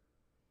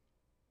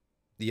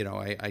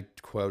 I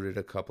quoted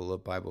a couple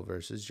of Bible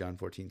verses. John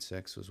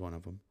 14:6 was one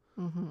of them.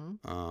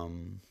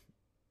 Mm-hmm.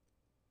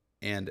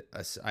 And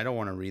I don't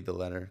want to read the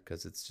letter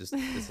because it's a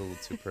little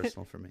too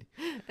personal for me.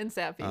 And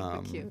sappy,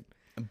 but cute.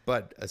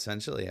 But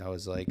essentially, I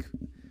was like,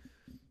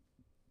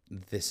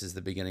 this is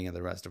the beginning of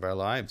the rest of our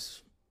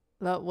lives.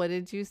 But what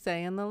did you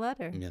say in the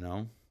letter?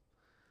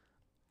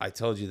 I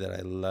told you that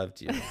I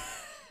loved you.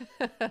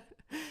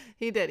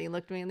 He did. He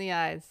looked me in the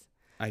eyes.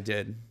 I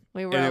did.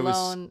 We were And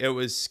alone. It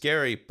was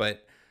scary,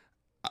 but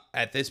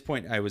at this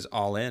point, I was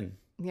all in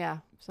Yeah.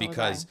 So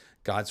because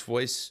God's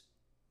voice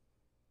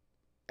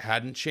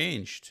hadn't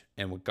changed,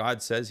 and what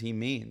God says, He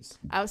means.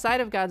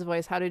 outside of God's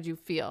voice, how did you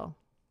feel?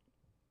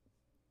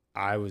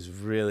 I was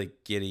really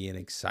giddy and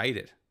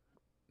excited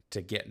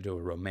to get into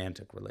a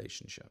romantic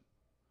relationship.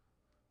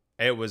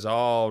 It was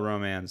all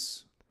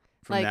romance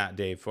from that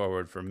day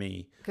forward for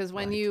me. Because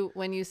when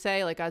you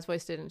say like God's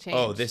voice didn't change.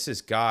 Oh, this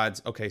is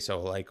God's. Okay,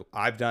 so like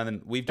we've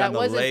done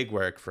the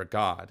legwork for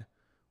God.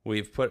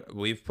 We've put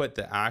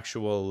the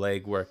actual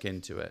legwork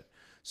into it.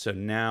 So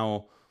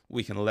now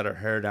we can let our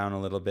hair down a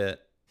little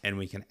bit and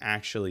we can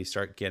actually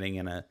start getting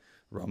in a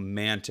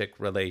romantic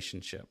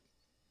relationship.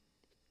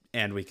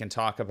 And we can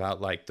talk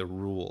about like the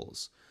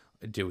rules.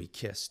 Do we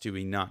kiss? Do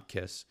we not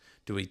kiss?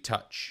 Do we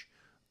touch?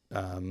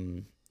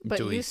 But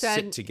do we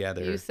sit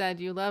together? You said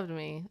you loved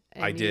me.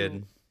 And I did.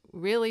 You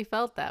really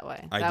felt that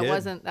way. I that did.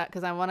 wasn't that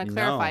because I want to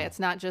clarify. No. It's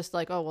not just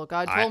like, oh well,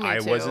 God told me I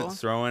to. wasn't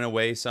throwing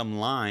away some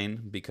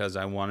line because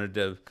I wanted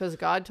to. Because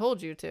God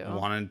told you to.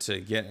 Wanted to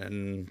get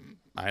in.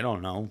 I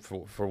don't know,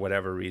 for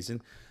whatever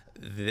reason.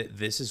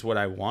 This is what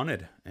I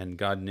wanted, and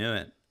God knew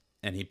it,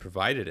 and He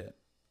provided it.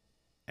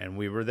 And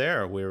we were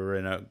there. We were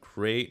in a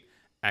great,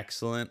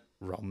 excellent,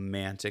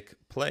 romantic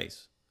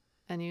place.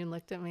 And you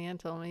looked at me and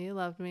told me you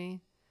loved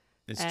me.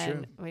 It's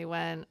and true. we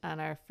went on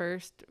our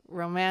first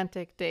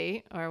romantic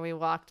date where we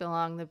walked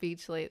along the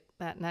beach late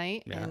that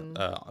night. Yeah, And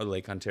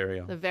Lake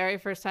Ontario. the very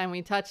first time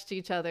we touched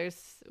each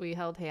other's, we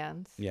held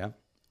hands. Yeah.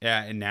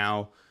 Yeah, and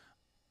now...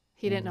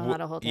 He didn't know how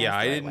to hold hands. Yeah,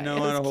 I the right didn't way. know It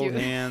how was to hold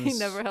cute. hands. He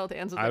never held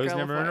hands with a I girl was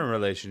never in before. a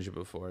relationship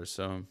before,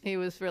 so... He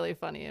was really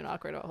funny and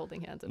awkward about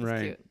holding hands. It was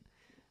Right. cute.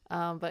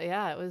 But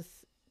yeah, it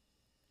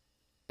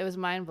was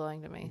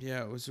mind-blowing to me.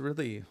 Yeah, it was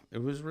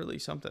really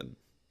something.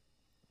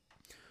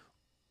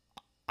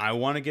 I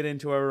want to get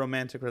into a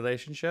romantic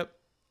relationship.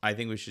 I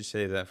think we should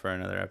save that for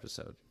another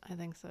episode I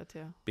think so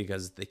too.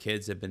 because the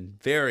kids have been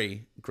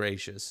very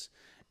gracious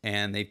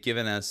and they've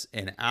given us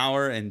an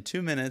hour and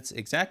 2 minutes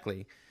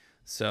exactly.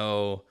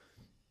 So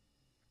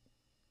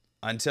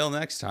until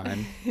next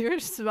time, You're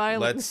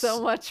smiling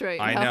so much right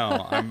I now.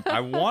 know.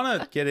 I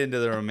want to get into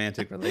the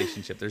romantic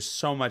relationship. There's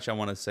so much I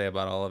want to say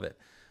about all of it.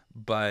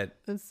 But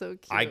That's so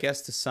cute. I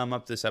guess to sum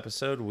up this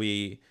episode,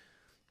 we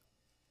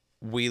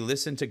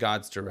listened to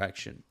God's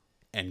direction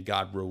and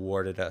God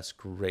rewarded us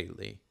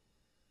greatly,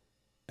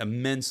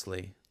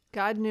 immensely.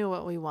 God knew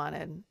what we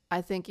wanted.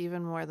 I think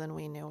even more than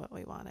we knew what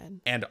we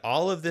wanted. And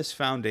all of this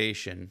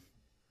foundation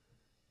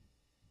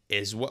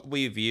is what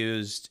we've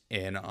used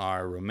in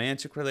our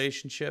romantic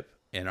relationship,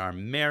 in our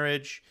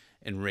marriage,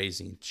 in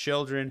raising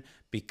children.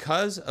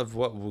 Because of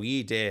what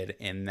we did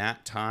in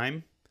that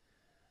time,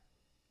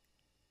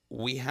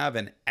 we have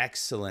an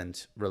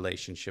excellent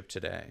relationship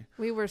today.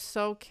 We were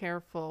so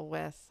careful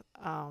with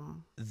I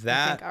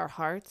That think our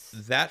hearts.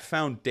 that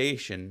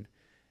foundation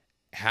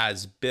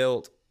has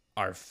built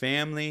our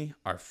family,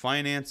 our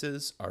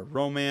finances, our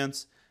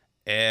romance,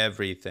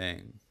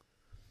 everything.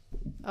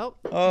 Oh,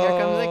 here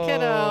comes a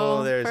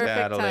kiddo. There's Perfect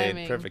Adelaide.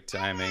 timing. Perfect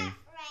timing.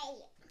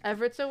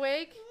 Everett's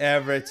awake.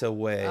 Everett's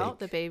awake. Oh,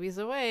 the baby's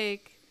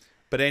awake.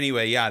 But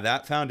anyway, yeah,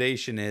 that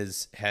foundation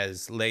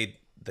has laid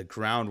the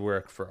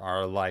groundwork for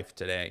our life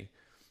today.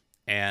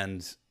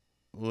 And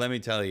let me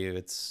tell you,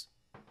 it's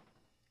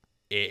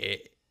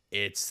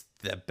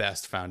the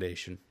best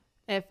foundation.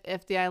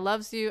 If the I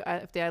love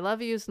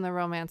yous and the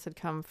romance had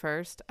come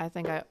first, I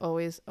think I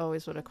always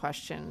would have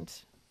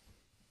questioned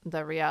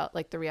the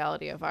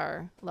reality of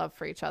our love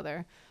for each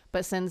other.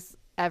 But since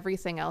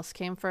everything else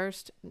came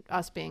first,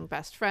 us being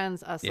best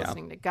friends, us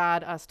listening to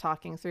God, us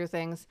talking through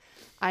things,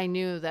 I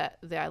knew that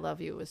the I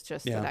love you was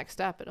just the next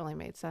step. It only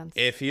made sense.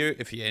 If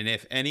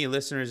any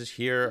listeners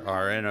here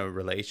are in a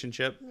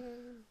relationship,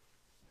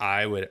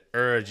 I would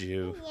urge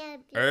you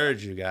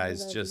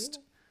guys, just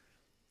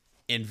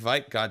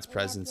invite God's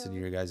presence in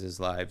your guys'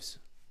 lives,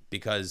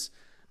 because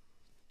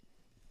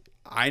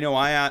I know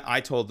I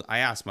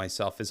asked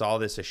myself, is all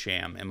this a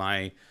sham? Am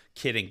I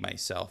kidding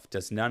myself.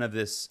 Does none of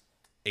this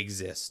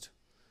exist?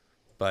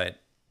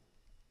 But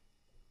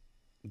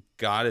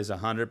God is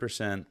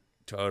 100%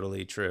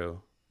 totally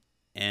true,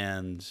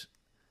 and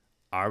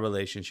our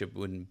relationship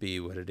wouldn't be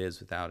what it is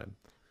without him.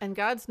 And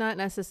God's not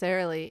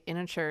necessarily in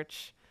a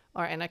church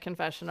or in a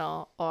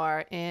confessional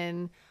or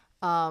in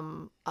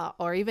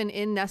or even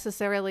in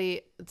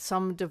necessarily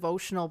some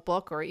devotional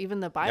book or even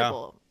the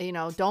Bible. You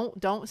know,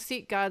 don't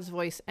seek God's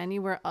voice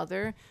anywhere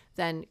other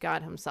than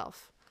God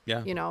himself.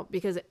 Yeah. You know,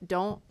 because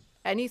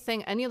any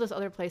of those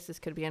other places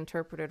could be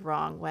interpreted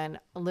wrong, when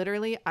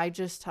literally I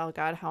just tell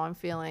God how I'm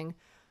feeling,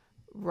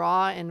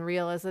 raw and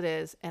real as it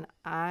is, and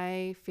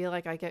I feel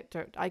like I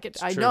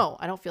know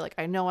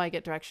I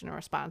get direction and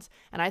response.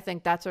 And I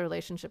think that's a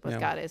relationship with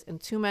God is.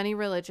 And too many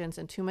religions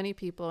and too many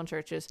people and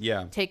churches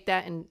take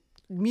that and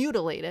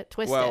mutilate it,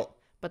 twist it.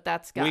 But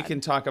that's God. We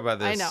can talk about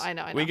this. I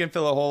know. We can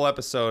fill a whole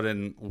episode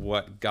in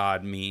what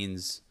God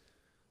means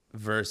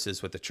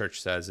versus what the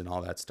church says and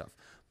all that stuff.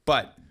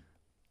 But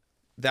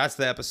that's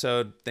the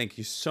episode. Thank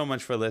you so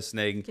much for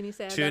listening. Can you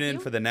say Tune in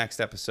for the next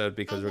episode,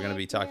 because we're going to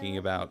be talking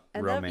about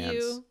romance. Love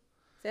you.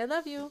 Say I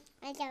love you.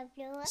 I love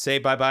you. Say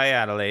bye-bye,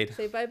 Adelaide.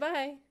 Say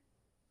bye-bye.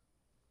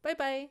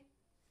 Bye-bye.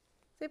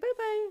 Say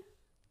bye-bye.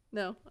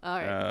 No. All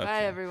right. Okay.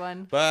 Bye,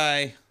 everyone.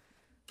 Bye.